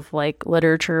enough of like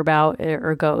literature about it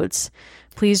or goats.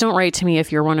 Please don't write to me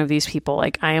if you're one of these people.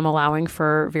 Like, I am allowing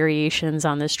for variations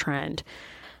on this trend.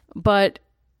 But,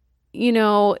 you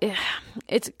know,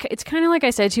 it's kind of like I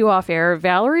said to you off air.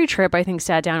 Valerie Tripp, I think,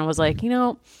 sat down and was like, you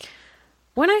know,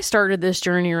 when I started this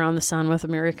journey around the sun with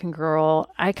American Girl,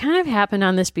 I kind of happened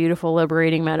on this beautiful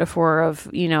liberating metaphor of,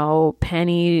 you know,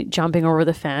 Penny jumping over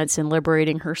the fence and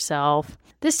liberating herself.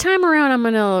 This time around, I'm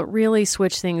going to really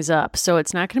switch things up. So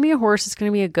it's not going to be a horse. It's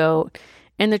going to be a goat.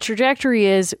 And the trajectory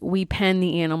is we pen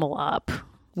the animal up.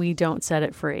 We don't set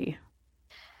it free.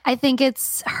 I think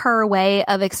it's her way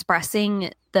of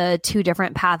expressing the two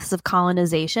different paths of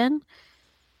colonization,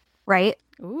 right?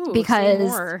 Ooh,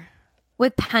 because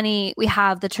with Penny, we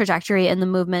have the trajectory and the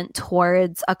movement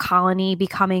towards a colony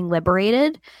becoming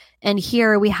liberated. And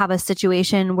here we have a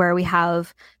situation where we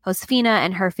have Josefina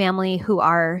and her family who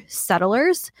are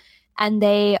settlers, and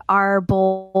they are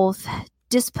both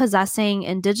dispossessing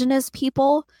indigenous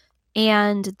people,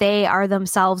 and they are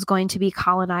themselves going to be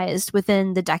colonized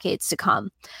within the decades to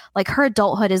come. Like, her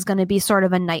adulthood is going to be sort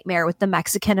of a nightmare with the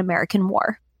Mexican-American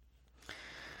War.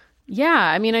 Yeah,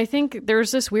 I mean, I think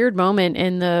there's this weird moment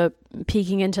in the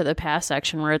peeking into the past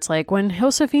section where it's like, when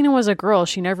Josefina was a girl,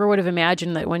 she never would have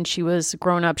imagined that when she was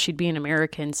grown up, she'd be an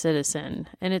American citizen.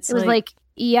 And it was like,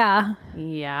 yeah,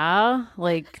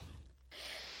 like...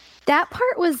 That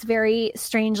part was very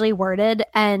strangely worded.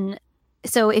 And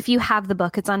so if you have the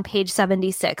book, it's on page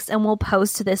 76, and we'll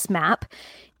post this map.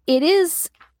 It is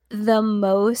the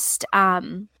most,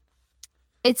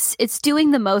 it's doing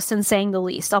the most and saying the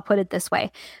least. I'll put it this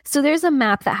way. So there's a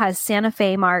map that has Santa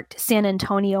Fe marked, San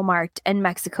Antonio marked, and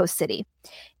Mexico City.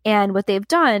 And what they've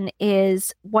done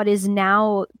is what is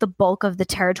now the bulk of the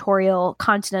territorial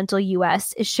continental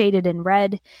U.S. is shaded in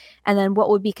red. And then what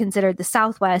would be considered the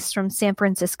Southwest from San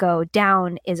Francisco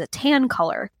down is a tan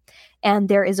color. And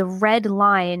there is a red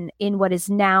line in what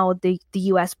is now the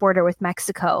U.S. border with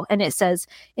Mexico. And it says,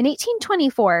 in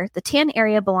 1824, the tan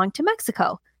area belonged to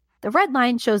Mexico. The red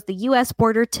line shows the U.S.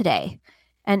 border today.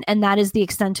 And that is the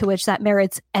extent to which that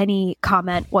merits any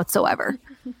comment whatsoever.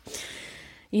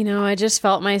 You know, I just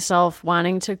felt myself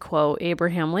wanting to quote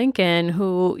Abraham Lincoln,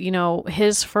 who, you know,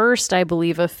 his first, I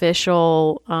believe,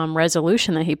 official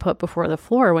resolution that he put before the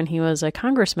floor when he was a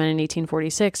congressman in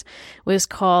 1846 was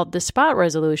called the Spot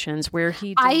Resolutions, where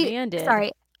he demanded...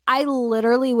 I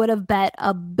literally would have bet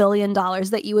 $1 billion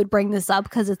that you would bring this up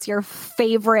because it's your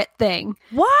favorite thing.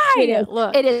 Why?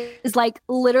 Look. It is like,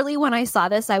 literally when I saw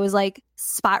this, I was like,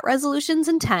 Spot Resolutions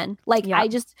in 10. Like, yep.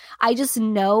 I just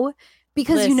know,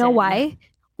 because Listen. You know why?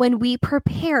 When we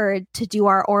prepared to do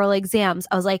our oral exams,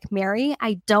 I was like, Mary,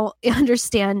 I don't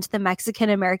understand the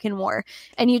Mexican-American War.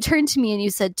 And you turned to me and you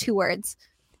said 2 words,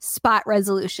 Spot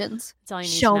Resolutions. That's all you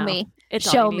need Show to know. me. It's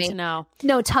Show all you me. need to know.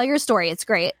 No, tell your story. It's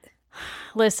great.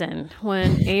 Listen,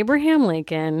 when Abraham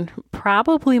Lincoln,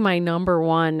 probably my number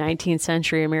one 19th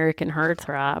century American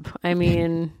heartthrob, I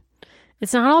mean,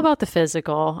 it's not all about the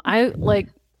physical. I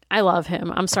love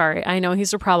him. I'm sorry. I know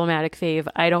he's a problematic fave.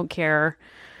 I don't care.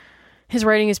 His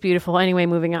writing is beautiful. Anyway,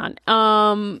 moving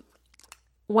on.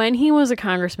 When he was a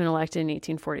congressman elected in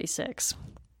 1846,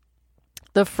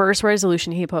 The first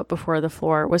resolution he put before the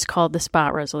floor was called the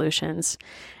spot resolutions.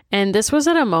 And this was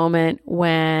at a moment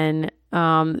when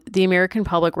the American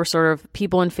public were sort of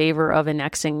people in favor of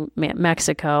annexing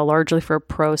Mexico, largely for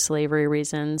pro-slavery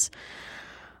reasons.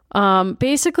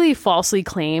 Basically falsely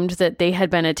claimed that they had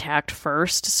been attacked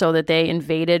first, so that they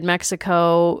invaded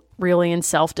Mexico really in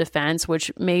self-defense,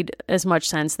 which made as much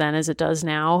sense then as it does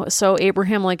now. So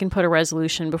Abraham Lincoln put a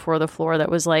resolution before the floor that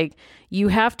was like, you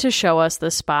have to show us the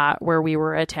spot where we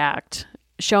were attacked.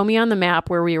 Show me on the map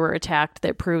where we were attacked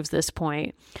that proves this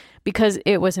point. Because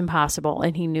it was impossible,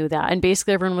 and he knew that. And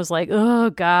basically everyone was like,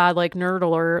 oh, God, like nerd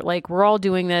alert. Like, we're all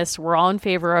doing this. We're all in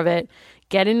favor of it.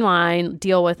 Get in line,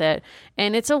 deal with it.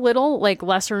 And it's a little like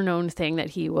lesser known thing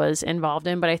that he was involved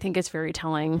in, but I think it's very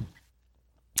telling.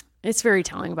 It's very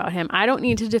telling about him. I don't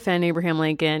need to defend Abraham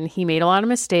Lincoln. He made a lot of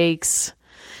mistakes.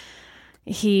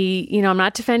 I'm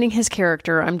not defending his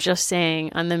character. I'm just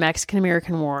saying on the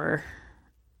Mexican-American War.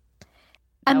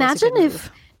 Imagine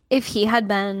if he had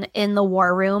been in the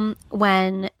war room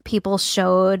when people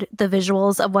showed the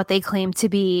visuals of what they claimed to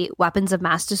be weapons of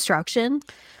mass destruction.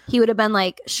 He would have been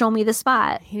like, show me the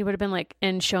spot. He would have been like,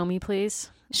 and show me, please.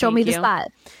 Show me the spot.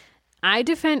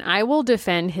 I will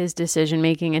defend his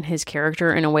decision-making and his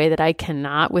character in a way that I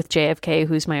cannot with JFK,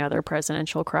 who's my other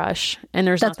presidential crush. And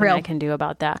there's nothing I can do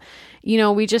about that.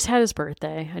 We just had his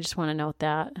birthday. I just want to note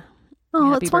that.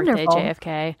 Oh, Happy it's birthday, wonderful.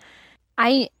 JFK.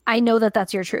 I know that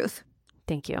that's your truth.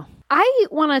 Thank you. I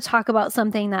want to talk about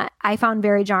something that I found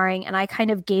very jarring, and I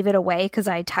kind of gave it away because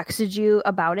I texted you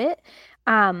about it.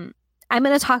 I'm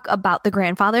going to talk about the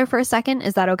grandfather for a second.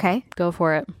 Is that okay? Go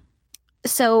for it.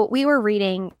 So we were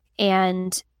reading,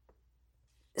 and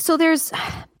so there's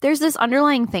this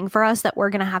underlying thing for us that we're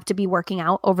going to have to be working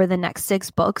out over the next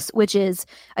 6 books, which is,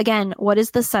 again, what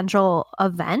is the central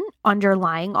event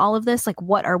underlying all of this? Like,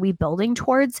 what are we building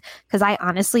towards? Because I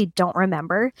honestly don't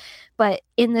remember. But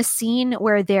in the scene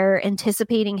where they're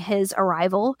anticipating his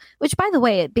arrival, which, by the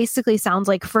way, it basically sounds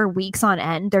like for weeks on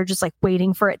end, they're just like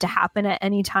waiting for it to happen at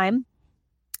any time.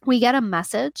 We get a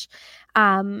message.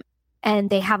 And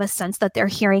they have a sense that they're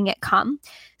hearing it come.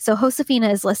 So Josefina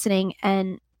is listening,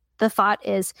 and the thought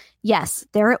is, yes,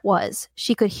 there it was.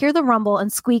 She could hear the rumble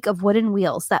and squeak of wooden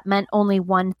wheels that meant only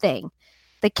one thing.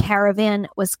 The caravan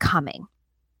was coming.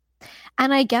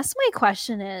 And I guess my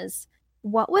question is,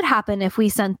 what would happen if we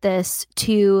sent this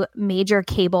to major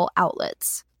cable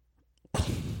outlets?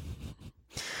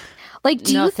 Like,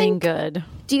 do you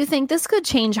think this could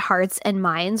change hearts and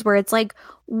minds where it's like,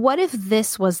 what if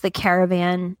this was the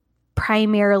caravan,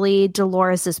 primarily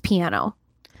Dolores's piano?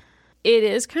 It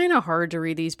is kind of hard to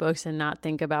read these books and not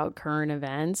think about current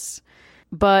events.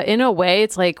 But in a way,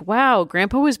 it's like, wow,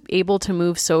 Grandpa was able to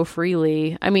move so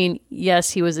freely. I mean, yes,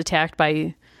 he was attacked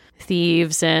by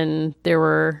thieves and there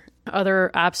were other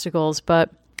obstacles,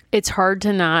 but it's hard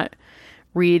to not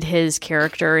read his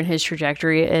character and his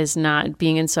trajectory as not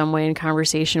being in some way in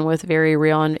conversation with very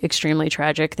real and extremely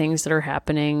tragic things that are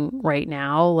happening right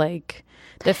now. Like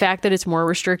the fact that it's more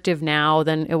restrictive now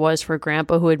than it was for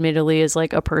Grandpa, who admittedly is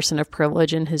like a person of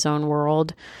privilege in his own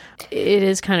world. It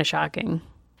is kind of shocking.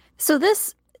 So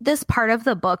this part of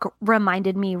the book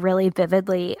reminded me really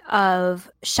vividly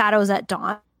of Shadows at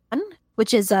Dawn,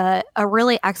 which is a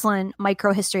really excellent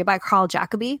microhistory by Carl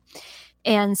Jacobi.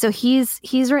 And so he's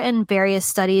written various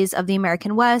studies of the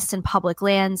American West and public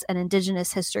lands and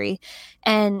indigenous history.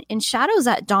 And in Shadows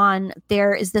at Dawn,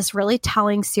 there is this really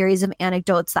telling series of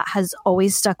anecdotes that has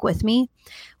always stuck with me,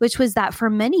 which was that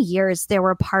for many years, there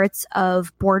were parts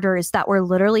of borders that were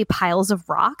literally piles of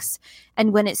rocks.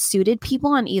 And when it suited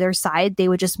people on either side, they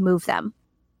would just move them.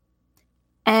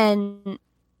 And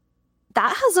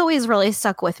that has always really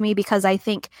stuck with me because I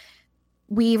think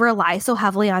we rely so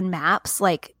heavily on maps.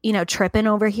 Like, Trippin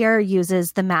over here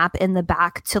uses the map in the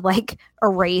back to like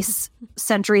erase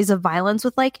centuries of violence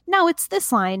with like, no, it's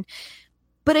this line.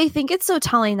 But I think it's so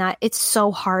telling that it's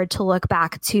so hard to look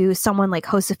back to someone like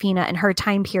Josefina and her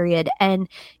time period and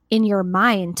in your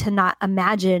mind to not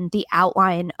imagine the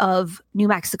outline of New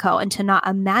Mexico and to not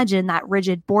imagine that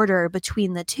rigid border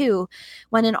between the two,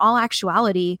 when in all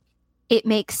actuality, it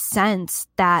makes sense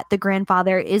that the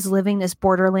grandfather is living this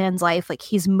borderlands life. Like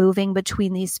he's moving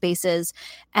between these spaces,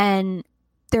 and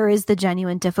there is the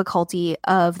genuine difficulty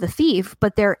of the thief,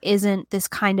 but there isn't this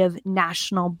kind of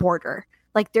national border.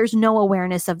 Like there's no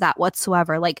awareness of that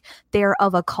whatsoever. Like they're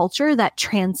of a culture that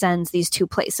transcends these two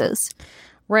places.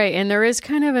 Right. And there is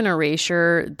kind of an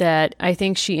erasure that I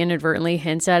think she inadvertently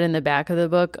hints at in the back of the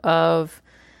book of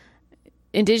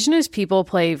Indigenous people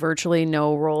play virtually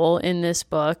no role in this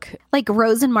book. Like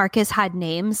Rose and Marcus had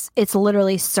names. It's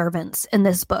literally servants in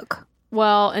this book.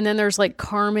 Well, and then there's like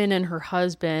Carmen and her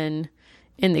husband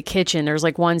in the kitchen. There's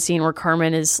like one scene where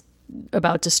Carmen is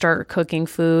about to start cooking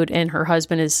food and her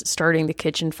husband is starting the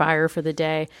kitchen fire for the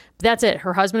day. That's it.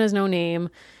 Her husband has no name.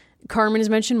 Carmen is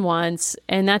mentioned once,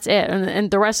 and that's it. And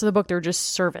the rest of the book, they're just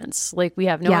servants. Like, we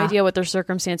have no idea what their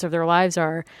circumstance of their lives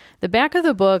are. The back of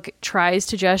the book tries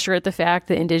to gesture at the fact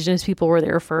that Indigenous people were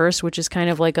there first, which is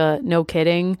kind of like a no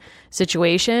kidding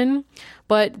situation.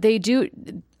 But they do,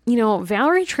 you know,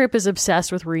 Valerie Tripp is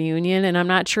obsessed with reunion, and I'm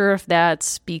not sure if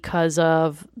that's because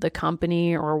of the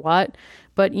company or what.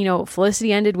 But, you know,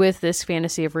 Felicity ended with this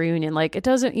fantasy of reunion. Like, it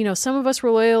doesn't, you know, some of us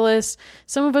were loyalists,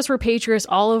 some of us were patriots,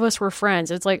 all of us were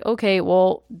friends. It's like, okay,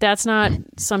 well, that's not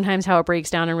sometimes how it breaks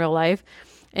down in real life.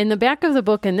 In the back of the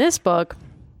book, in this book,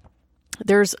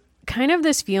 there's kind of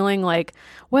this feeling like,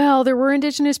 well, there were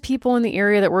Indigenous people in the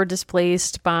area that were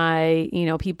displaced by, you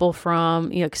know, people from,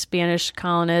 you know, Spanish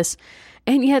colonists,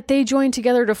 and yet they joined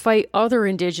together to fight other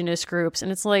Indigenous groups.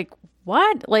 And it's like,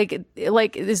 what?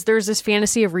 There's this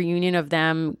fantasy of reunion of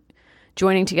them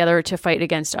joining together to fight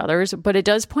against others. But it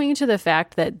does point you to the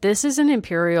fact that this is an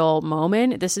imperial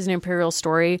moment. This is an imperial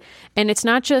story. And it's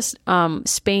not just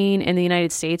Spain and the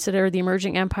United States that are the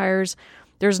emerging empires.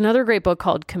 There's another great book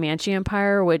called Comanche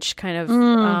Empire, which kind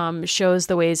of shows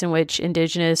the ways in which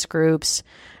Indigenous groups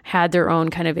had their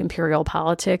own kind of imperial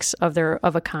politics of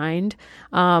a kind,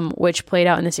 which played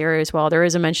out in this area as well. There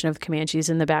is a mention of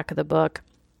Comanches in the back of the book.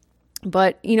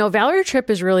 But, you know, Valerie Tripp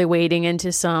is really wading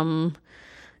into some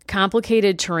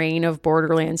complicated terrain of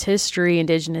Borderlands history,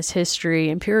 Indigenous history,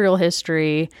 imperial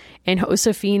history, and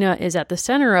Josefina is at the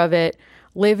center of it,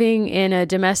 living in a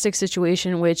domestic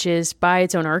situation which is, by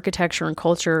its own architecture and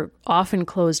culture, often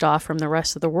closed off from the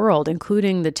rest of the world,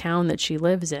 including the town that she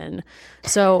lives in.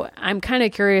 So I'm kind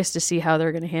of curious to see how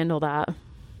they're going to handle that.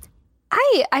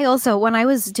 I also, when I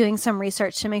was doing some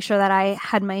research to make sure that I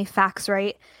had my facts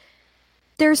right,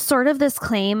 there's sort of this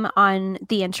claim on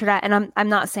the internet, and I'm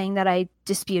not saying that I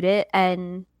dispute it,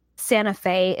 and Santa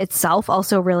Fe itself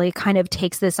also really kind of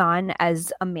takes this on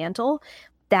as a mantle,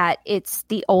 that it's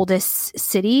the oldest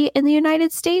city in the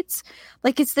United States.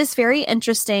 Like, it's this very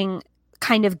interesting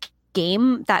kind of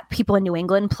game that people in New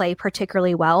England play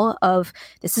particularly well of,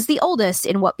 this is the oldest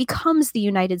in what becomes the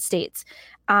United States.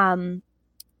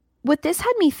 What this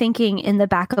had me thinking in the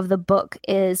back of the book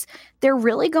is they're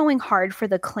really going hard for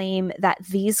the claim that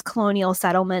these colonial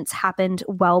settlements happened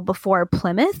well before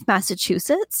Plymouth,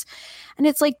 Massachusetts. And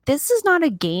it's like, this is not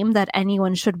a game that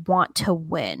anyone should want to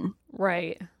win.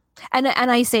 Right. And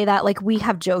I say that, like, we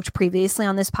have joked previously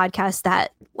on this podcast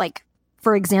that, like,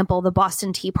 for example, the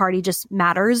Boston Tea Party just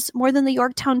matters more than the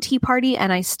Yorktown Tea Party.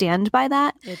 And I stand by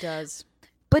that. It does.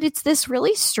 But it's this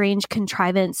really strange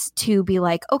contrivance to be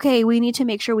like, okay, we need to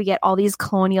make sure we get all these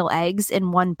colonial eggs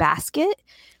in one basket.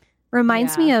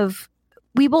 Reminds me of,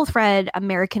 we both read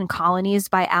American Colonies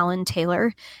by Alan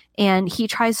Taylor, and he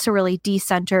tries to really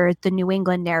decenter the New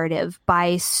England narrative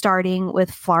by starting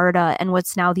with Florida and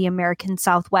what's now the American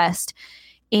Southwest.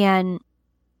 And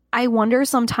I wonder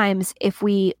sometimes if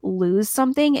we lose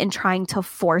something in trying to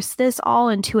force this all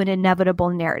into an inevitable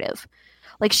narrative.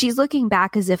 Like, she's looking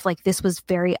back as if, like, this was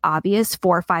very obvious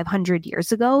 400 or 500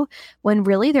 years ago, when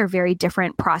really they're very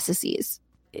different processes.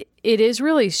 It is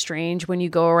really strange when you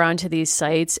go around to these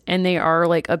sites and they are,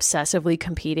 like, obsessively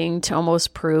competing to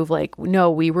almost prove, like,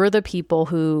 no, we were the people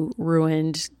who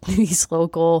ruined these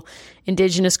local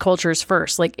Indigenous cultures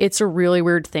first. Like, it's a really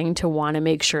weird thing to want to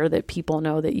make sure that people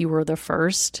know that you were the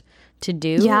first to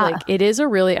do. Yeah. Like, it is a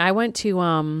really, I went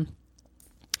to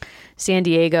San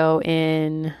Diego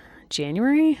in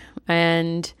January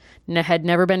and had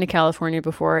never been to California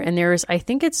before. And there's, I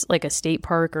think it's like a state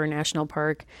park or a national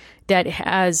park that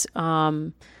has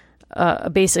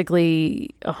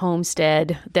basically a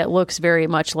homestead that looks very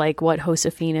much like what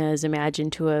Josefina is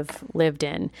imagined to have lived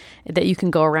in, that you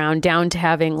can go around, down to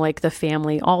having like the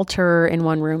family altar in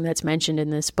one room that's mentioned in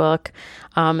this book,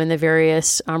 and the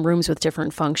various rooms with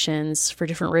different functions for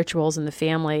different rituals in the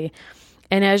family.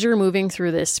 And as you're moving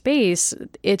through this space,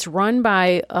 it's run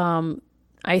by,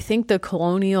 I think, the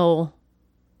colonial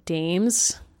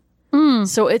dames.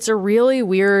 So it's a really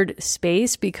weird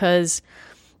space because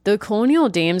the colonial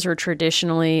dames are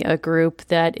traditionally a group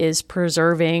that is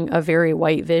preserving a very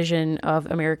white vision of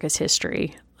America's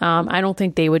history. I don't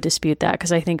think they would dispute that,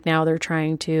 because I think now they're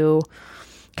trying to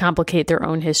complicate their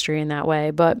own history in that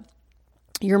way. But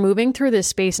you're moving through this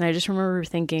space, and I just remember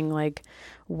thinking, like,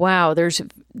 wow,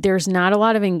 there's not a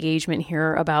lot of engagement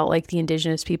here about, like, the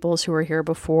Indigenous peoples who were here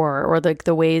before, or like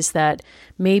the ways that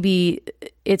maybe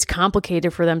it's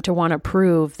complicated for them to want to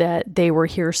prove that they were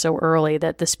here so early,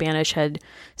 that the Spanish had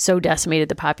so decimated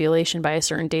the population by a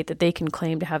certain date that they can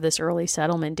claim to have this early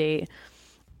settlement date.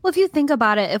 Well, if you think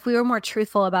about it, if we were more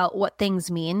truthful about what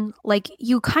things mean, like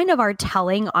you kind of are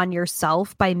telling on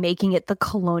yourself by making it the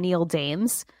colonial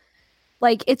dames.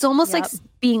 Like it's almost like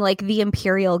being like the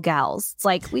imperial gals. It's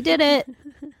like, we did it.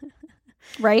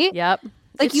 Right? Yep.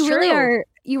 Like It's you true.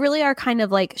 really are kind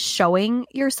of like showing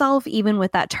yourself even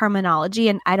with that terminology.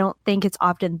 And I don't think it's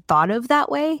often thought of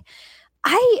that way.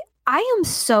 I am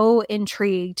so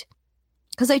intrigued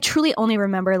because I truly only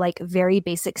remember like very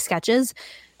basic sketches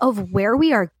of where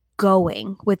we are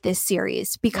going with this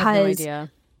series, I have no because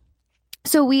idea.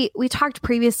 so we talked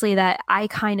previously that I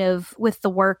kind of, with the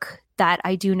work that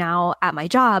I do now at my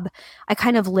job, I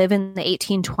kind of live in the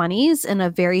 1820s in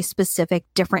a very specific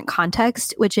different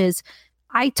context, which is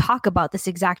I talk about this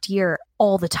exact year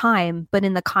all the time, but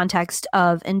in the context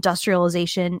of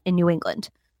industrialization in New England.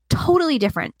 Totally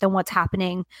different than what's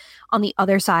happening on the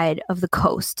other side of the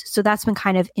coast. So that's been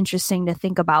kind of interesting to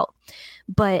think about.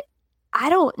 But I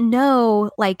don't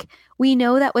know, like we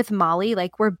know that with Molly,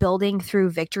 like we're building through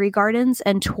victory gardens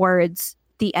and towards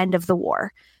the end of the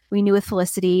war. We knew with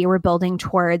Felicity, we're building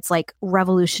towards like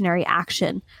revolutionary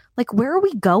action. Like, where are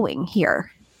we going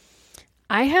here?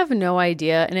 I have no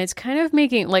idea. And it's kind of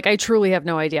making, like, I truly have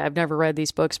no idea. I've never read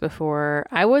these books before.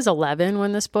 I was 11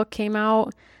 when this book came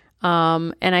out.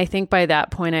 And I think by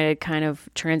that point I had kind of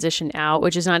transitioned out,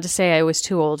 which is not to say I was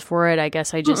too old for it. I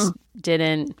guess I just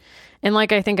didn't. And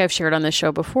like I think I've shared on this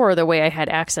show before, the way I had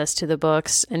access to the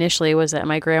books initially was that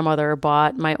my grandmother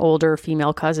bought my older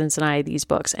female cousins and I these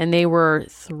books, and they were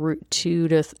 2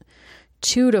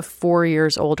 to 4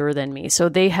 years older than me. So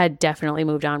they had definitely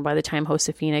moved on by the time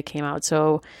Josefina came out.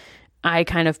 So I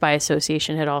kind of by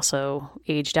association had also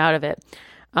aged out of it.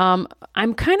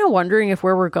 I'm kind of wondering if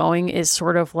where we're going is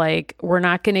sort of like we're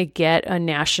not going to get a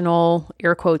national,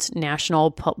 air quotes,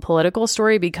 national political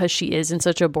story because she is in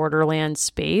such a borderland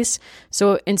space.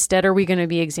 So instead, are we going to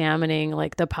be examining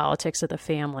like the politics of the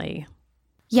family?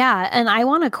 Yeah. And I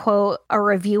want to quote a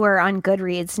reviewer on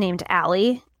Goodreads named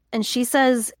Allie. And she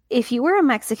says, if you were a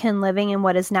Mexican living in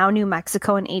what is now New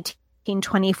Mexico in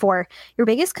 1824, your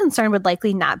biggest concern would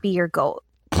likely not be your goat.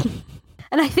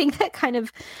 And I think that kind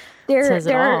of there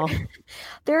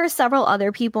are several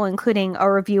other people, including a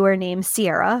reviewer named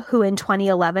Sierra, who in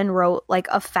 2011 wrote like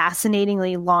a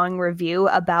fascinatingly long review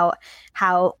about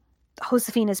how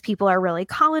Josefina's people are really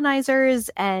colonizers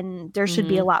and there should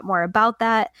be a lot more about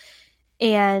that.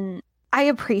 And I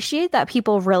appreciate that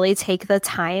people really take the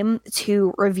time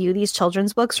to review these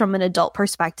children's books from an adult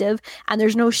perspective. And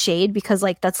there's no shade because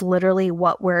like that's literally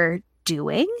what we're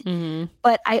doing.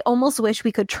 But I almost wish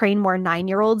we could train more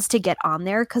 9-year-olds to get on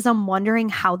there, because I'm wondering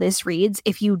how this reads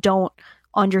if you don't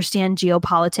understand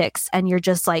geopolitics and you're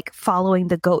just like following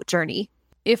the goat journey.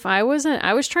 If I wasn't,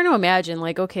 I was trying to imagine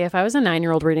like, okay, if I was a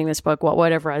 9-year-old reading this book, what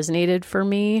would have resonated for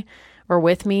me or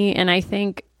with me? And I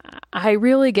think I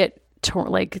really get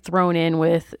thrown in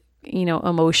with, you know,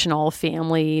 emotional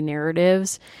family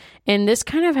narratives. And this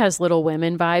kind of has Little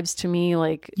Women vibes to me,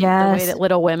 like the way that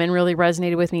Little Women really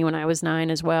resonated with me when I was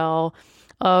 9 as well.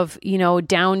 Of, you know,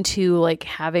 down to like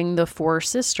having the 4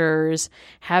 sisters,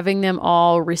 having them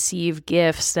all receive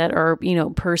gifts that are, you know,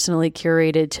 personally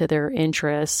curated to their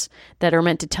interests, that are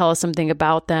meant to tell us something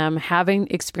about them, having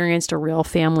experienced a real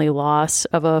family loss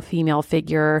of a female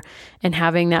figure and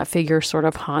having that figure sort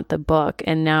of haunt the book.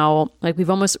 And now like we've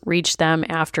almost reached them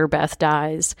after Beth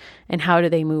dies, and how do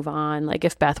they move on? Like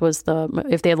if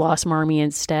if they had lost Marmee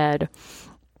instead.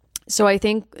 So I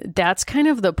think that's kind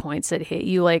of the points that hit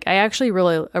you. Like, I actually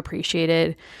really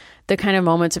appreciated the kind of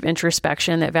moments of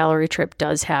introspection that Valerie Tripp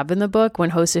does have in the book when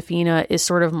Josefina is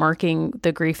sort of marking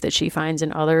the grief that she finds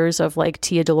in others, of like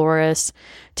Tia Dolores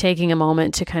taking a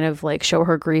moment to kind of like show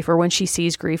her grief, or when she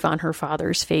sees grief on her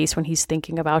father's face when he's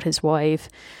thinking about his wife.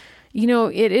 You know,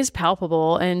 it is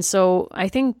palpable. And so I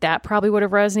think that probably would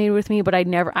have resonated with me, but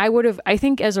I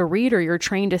think as a reader, you're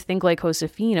trained to think like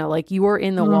Josefina, like you are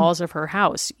in the walls of her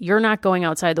house. You're not going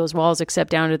outside those walls except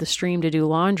down to the stream to do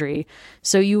laundry.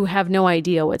 So you have no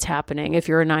idea what's happening if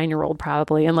you're a 9-year-old,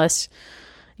 probably, unless,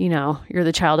 you know, you're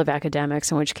the child of academics,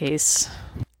 in which case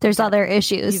there's other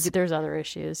issues. There's other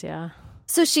issues. Yeah.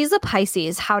 So she's a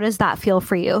Pisces. How does that feel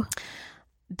for you?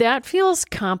 That feels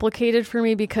complicated for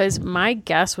me because my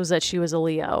guess was that she was a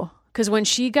Leo. Because when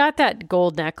she got that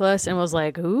gold necklace and was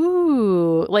like,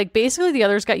 ooh, like basically the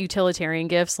others got utilitarian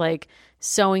gifts like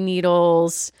sewing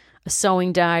needles, a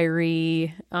sewing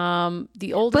diary.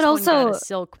 The oldest one got a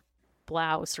silk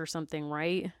blouse or something,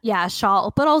 right? Yeah,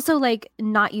 shawl. But also like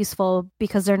not useful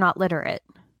because they're not literate.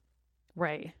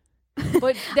 Right.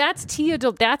 But that's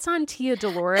on Tia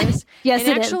Dolores. Yes,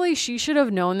 and actually she should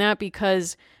have known that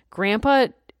because Grandpa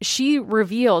she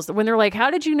reveals when they're like, how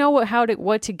did you know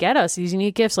what to get us these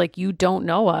unique gifts? Like, you don't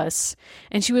know us.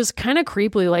 And she was kind of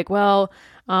creepily like, well,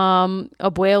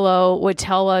 abuelo would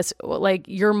tell us, like,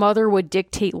 your mother would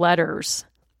dictate letters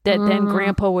that then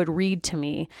grandpa would read to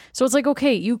me. So it's like,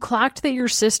 okay, you clocked that your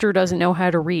sister doesn't know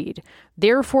how to read.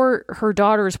 Therefore, her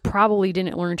daughters probably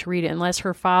didn't learn to read it unless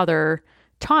her father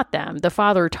taught them. The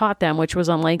father taught them, which was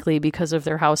unlikely because of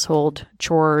their household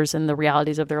chores and the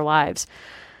realities of their lives.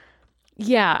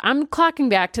 Yeah, I'm clocking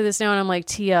back to this now and I'm like,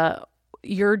 Tia,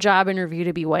 your job interview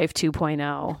to be wife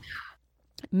 2.0.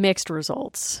 Mixed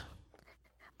results.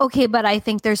 Okay, but I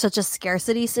think there's such a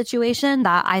scarcity situation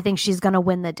that I think she's going to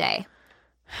win the day.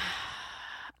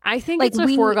 I think it's a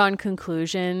foregone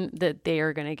conclusion that they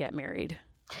are going to get married.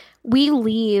 We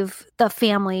leave the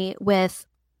family with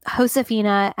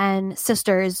Josefina and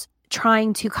sisters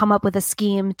trying to come up with a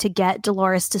scheme to get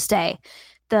Dolores to stay.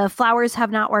 The flowers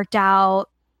have not worked out.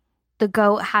 The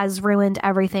goat has ruined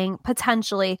everything,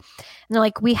 potentially. And they're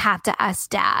like, we have to ask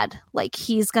Dad. Like,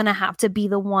 he's going to have to be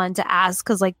the one to ask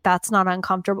because, like, that's not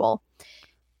uncomfortable.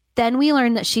 Then we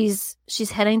learn that she's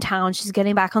heading town. She's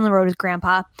getting back on the road with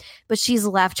Grandpa, but she's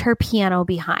left her piano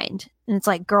behind. And it's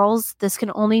like, girls, this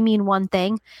can only mean one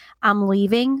thing. I'm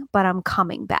leaving, but I'm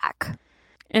coming back.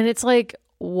 And it's like,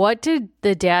 what did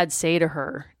the dad say to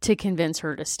her to convince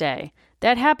her to stay?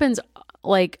 That happens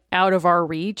like out of our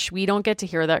reach. We don't get to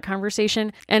hear that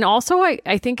conversation. And also,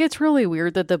 I think it's really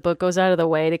weird that the book goes out of the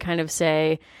way to kind of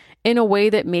say, in a way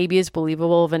that maybe is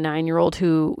believable of a 9-year-old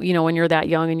who, you know, when you're that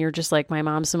young and you're just like, my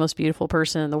mom's the most beautiful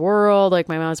person in the world. Like,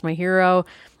 my mom's my hero,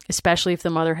 especially if the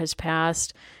mother has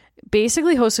passed.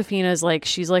 Basically, Josefina is like,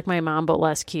 she's like my mom, but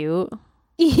less cute.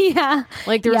 Yeah.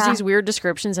 Like, there's these weird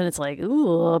descriptions and it's like,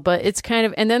 ooh, but it's kind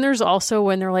of, and then there's also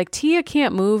when they're like, Tia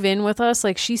can't move in with us.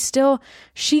 Like, she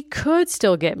could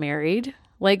still get married.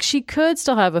 Like, she could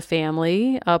still have a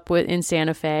family in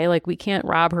Santa Fe. Like, we can't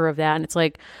rob her of that. And it's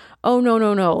like, oh,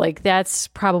 no. Like, that's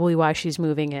probably why she's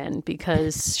moving in,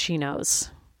 because she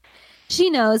knows. She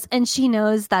knows, and she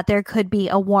knows that there could be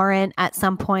a warrant at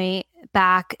some point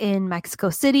back in Mexico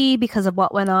City because of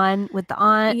what went on with the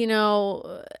aunt. You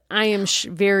know, I am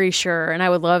very sure, and I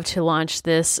would love to launch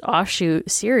this offshoot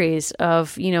series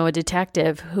of, you know, a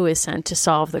detective who is sent to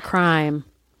solve the crime.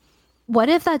 What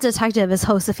if that detective is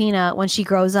Josefina when she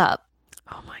grows up?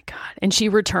 Oh my God. And she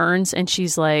returns and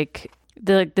she's like,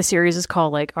 the series is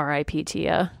called like R.I.P.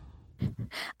 Tia.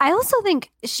 I also think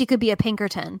she could be a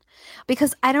Pinkerton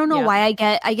because I don't know why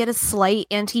I get a slight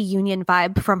anti-union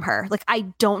vibe from her. Like, I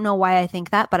don't know why I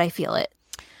think that, but I feel it.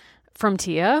 From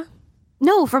Tia?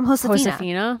 No, from Josefina.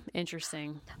 Josefina?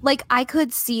 Interesting. Like, I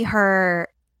could see her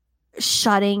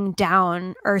shutting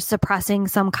down or suppressing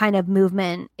some kind of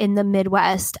movement in the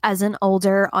Midwest as an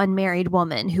older unmarried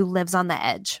woman who lives on the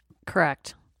edge.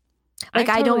 Correct. Like,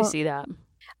 I totally see that.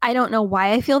 I don't know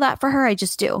why I feel that for her. I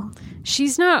just do.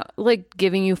 She's not like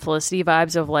giving you Felicity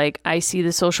vibes of like, I see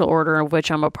the social order of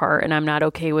which I'm a part and I'm not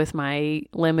okay with my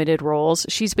limited roles.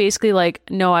 She's basically like,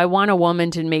 no, I want a woman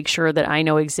to make sure that I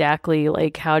know exactly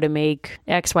like how to make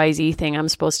XYZ thing I'm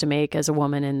supposed to make as a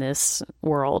woman in this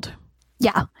world.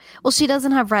 Yeah. Well, she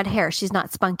doesn't have red hair. She's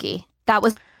not spunky. That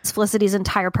was Felicity's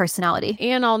entire personality.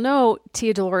 And I'll note,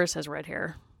 Tia Dolores has red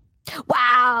hair.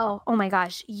 Wow. Oh my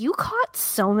gosh. You caught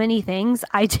so many things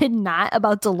I did not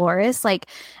about Dolores. Like,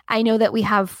 I know that we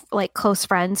have like close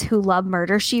friends who love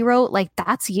Murder, She Wrote. Like,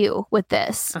 that's you with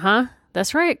this. Uh-huh.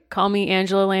 That's right. Call me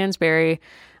Angela Lansbury.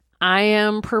 I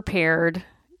am prepared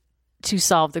to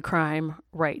solve the crime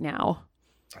right now.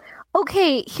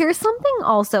 Okay. Here's something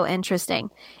also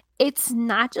interesting. It's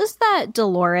not just that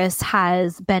Dolores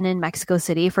has been in Mexico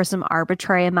City for some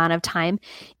arbitrary amount of time.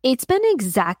 It's been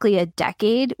exactly a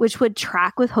decade, which would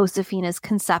track with Josefina's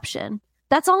conception.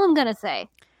 That's all I'm going to say.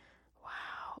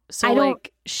 Wow. So,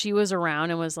 like, she was around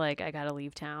and was like, I got to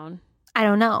leave town? I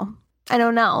don't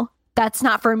know. That's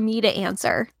not for me to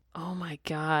answer. Oh, my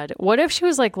God. What if she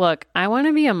was like, look, I want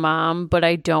to be a mom, but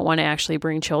I don't want to actually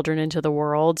bring children into the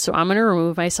world. So I'm going to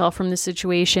remove myself from the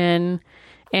situation.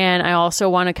 And I also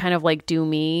want to kind of like do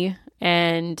me.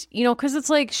 And, you know, because it's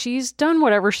like she's done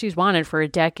whatever she's wanted for a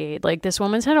decade. Like, this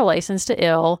woman's had a license to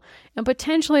ill and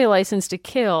potentially a license to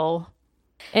kill.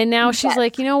 And now she's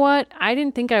like, you know what? I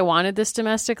didn't think I wanted this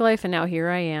domestic life. And now here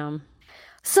I am.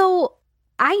 So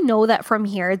I know that from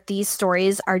here, these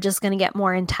stories are just going to get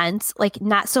more intense. Like,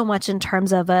 not so much in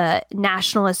terms of a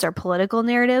nationalist or political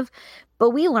narrative. But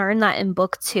we learn that in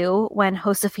book 2, when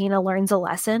Josefina learns a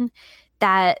lesson,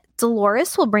 that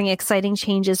Dolores will bring exciting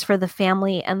changes for the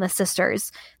family and the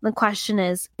sisters. And the question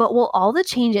is, but will all the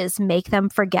changes make them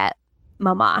forget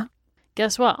Mama?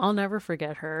 Guess what? I'll never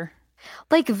forget her.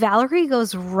 Like Valerie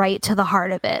goes right to the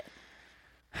heart of it.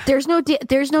 There's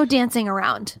no dancing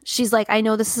around. She's like, I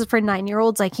know this is for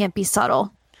 9-year-olds. I can't be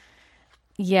subtle.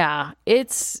 Yeah,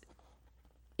 it's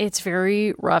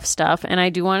very rough stuff. And I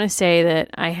do want to say that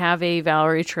I have a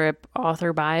Valerie Tripp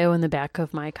author bio in the back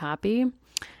of my copy.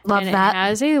 Love and that. It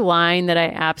has a line that I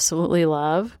absolutely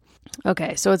love.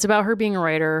 Okay, so it's about her being a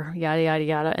writer, yada, yada,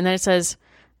 yada. And then it says,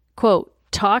 quote,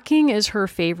 talking is her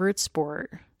favorite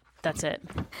sport. That's it.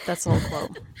 That's the whole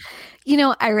quote. You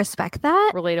know, I respect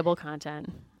that. Relatable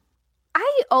content.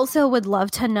 I also would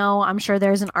love to know, I'm sure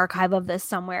there's an archive of this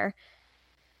somewhere.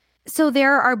 So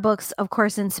there are books, of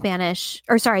course, in Spanish,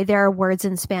 or sorry, there are words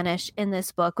in Spanish in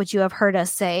this book, which you have heard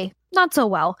us say not so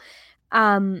well.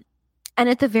 And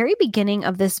at the very beginning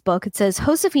of this book, it says,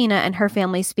 Josefina and her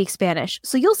family speak Spanish.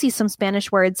 So you'll see some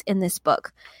Spanish words in this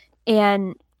book.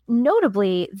 And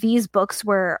notably, these books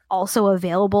were also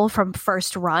available from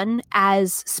first run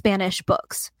as Spanish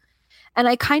books. And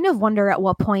I kind of wonder at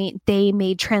what point they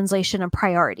made translation a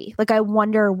priority. Like, I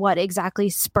wonder what exactly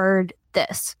spurred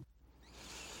this.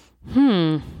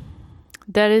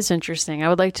 That is interesting. I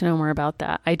would like to know more about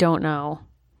that. I don't know.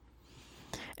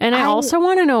 And I also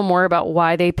want to know more about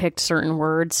why they picked certain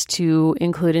words to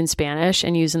include in Spanish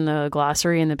and use in the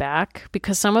glossary in the back,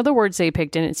 because some of the words they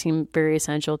picked didn't seem very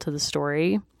essential to the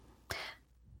story.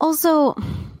 Also,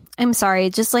 I'm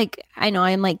sorry, just like, I know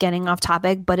I'm like getting off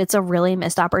topic, but it's a really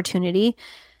missed opportunity.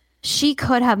 She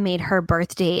could have made her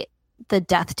birth date the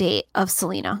death date of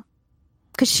Selena,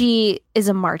 because she is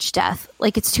a March death.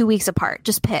 Like, it's 2 weeks apart.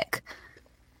 Just pick.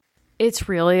 It's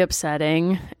really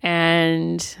upsetting,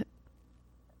 and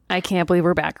I can't believe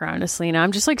we're back around to Selena.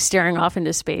 I'm just like staring off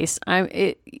into space.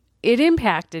 It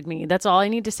impacted me. That's all I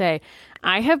need to say.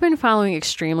 I have been following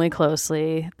extremely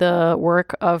closely the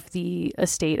work of the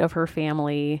estate of her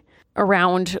family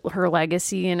around her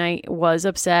legacy, and I was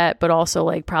upset, but also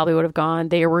like probably would have gone.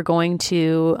 They were going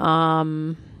to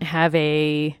have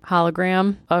a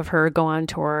hologram of her go on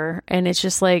tour, and it's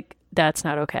just like, that's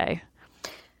not okay.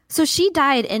 So she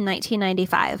died in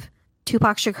 1995.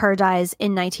 Tupac Shakur dies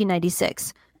in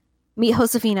 1996. Meet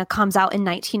Josefina comes out in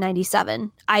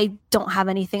 1997. I don't have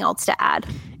anything else to add.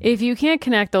 If you can't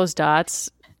connect those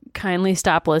dots, kindly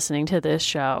stop listening to this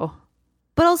show.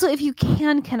 But also, if you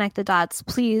can connect the dots,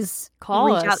 please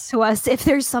reach out to us if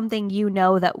there's something you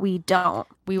know that we don't.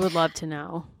 We would love to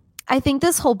know. I think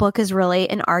this whole book is really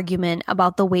an argument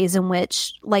about the ways in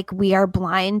which, like, we are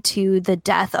blind to the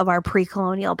death of our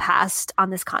pre-colonial past on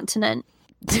this continent.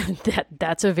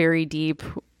 That's a very deep...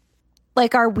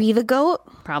 Like, are we the GOAT?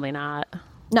 Probably not.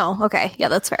 No. Okay. Yeah,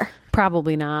 that's fair.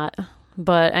 Probably not.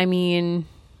 But I mean,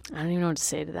 I don't even know what to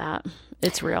say to that.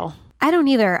 It's real. I don't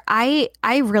either. I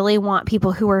really want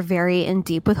people who are very in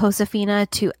deep with Josefina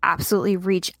to absolutely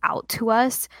reach out to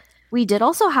us. We did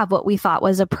also have what we thought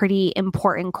was a pretty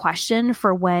important question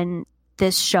for when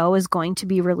this show is going to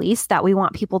be released that we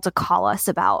want people to call us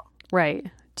about. Right.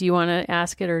 Do you want to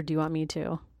ask it, or do you want me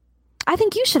to? I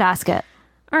think you should ask it.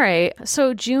 All right.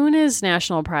 So June is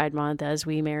National Pride Month, as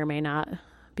we may or may not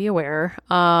be aware.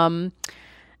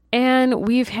 And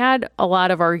we've had a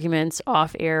lot of arguments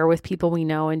off air with people we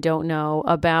know and don't know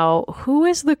about who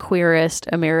is the queerest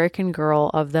American girl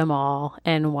of them all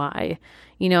and why.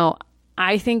 You know,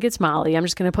 I think it's Molly. I'm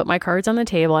just going to put my cards on the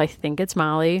table. I think it's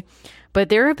Molly. But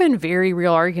there have been very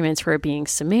real arguments for it being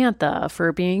Samantha, for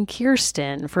it being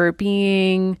Kirsten, for it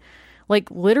being like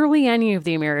literally any of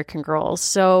the American girls.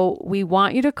 So we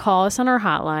want you to call us on our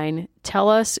hotline. Tell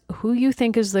us who you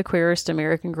think is the queerest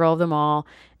American girl of them all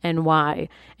and why.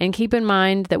 And keep in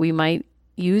mind that we might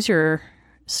use your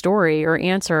story or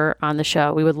answer on the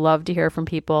show. We would love to hear from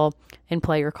people and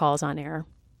play your calls on air.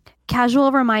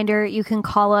 Casual reminder, you can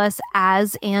call us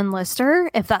as Ann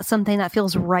Lister if that's something that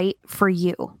feels right for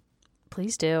you.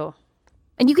 Please do.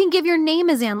 And you can give your name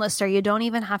as Ann Lister. You don't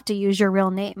even have to use your real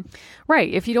name.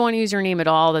 Right. If you don't want to use your name at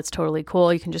all, that's totally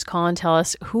cool. You can just call and tell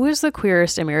us who is the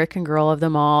queerest American girl of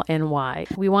them all and why.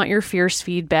 We want your fierce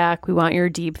feedback. We want your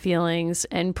deep feelings.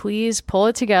 And please pull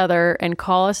it together and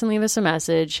call us and leave us a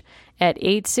message at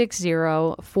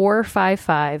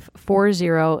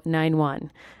 860-455-4091.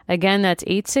 Again, that's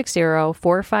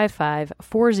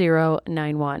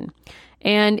 860-455-4091.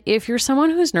 And if you're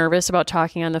someone who's nervous about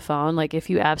talking on the phone, like if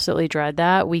you absolutely dread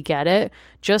that, we get it.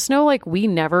 Just know, like, we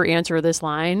never answer this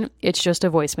line. It's just a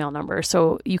voicemail number.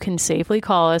 So you can safely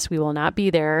call us. We will not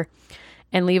be there.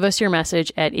 And leave us your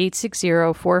message at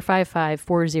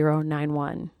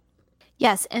 860-455-4091.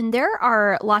 Yes, and there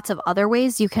are lots of other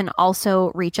ways you can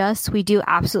also reach us. We do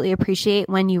absolutely appreciate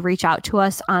when you reach out to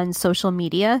us on social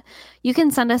media. You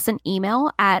can send us an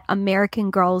email at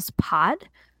americangirlspod.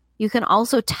 You can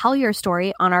also tell your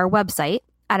story on our website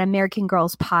at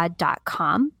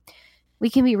americangirlspod.com.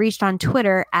 We can be reached on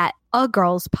Twitter at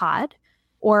 @agirlspod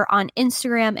or on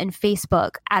Instagram and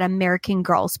Facebook at American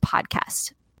Girls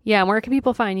Podcast. Yeah, and where can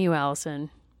people find you, Allison?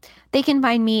 They can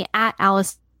find me at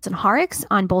Allison Horrocks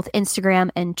on both Instagram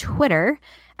and Twitter.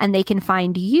 And they can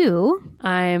find you.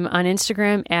 I'm on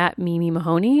Instagram at Mimi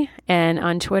Mahoney and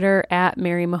on Twitter at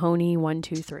Mary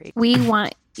Mahoney123. We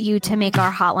want you to make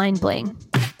our hotline bling.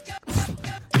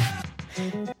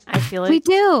 I feel like we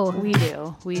do. We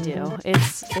do.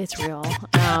 It's real.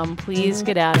 Please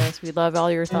get at us. We love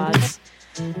all your thoughts.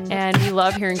 And we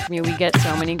love hearing from you. We get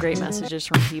so many great messages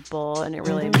from people, and it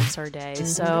really makes our day.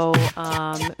 So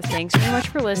thanks very much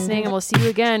for listening, and we'll see you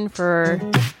again for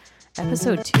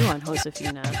episode 2 on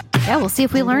Josefina. Yeah, we'll see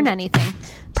if we learned anything.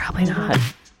 Probably not.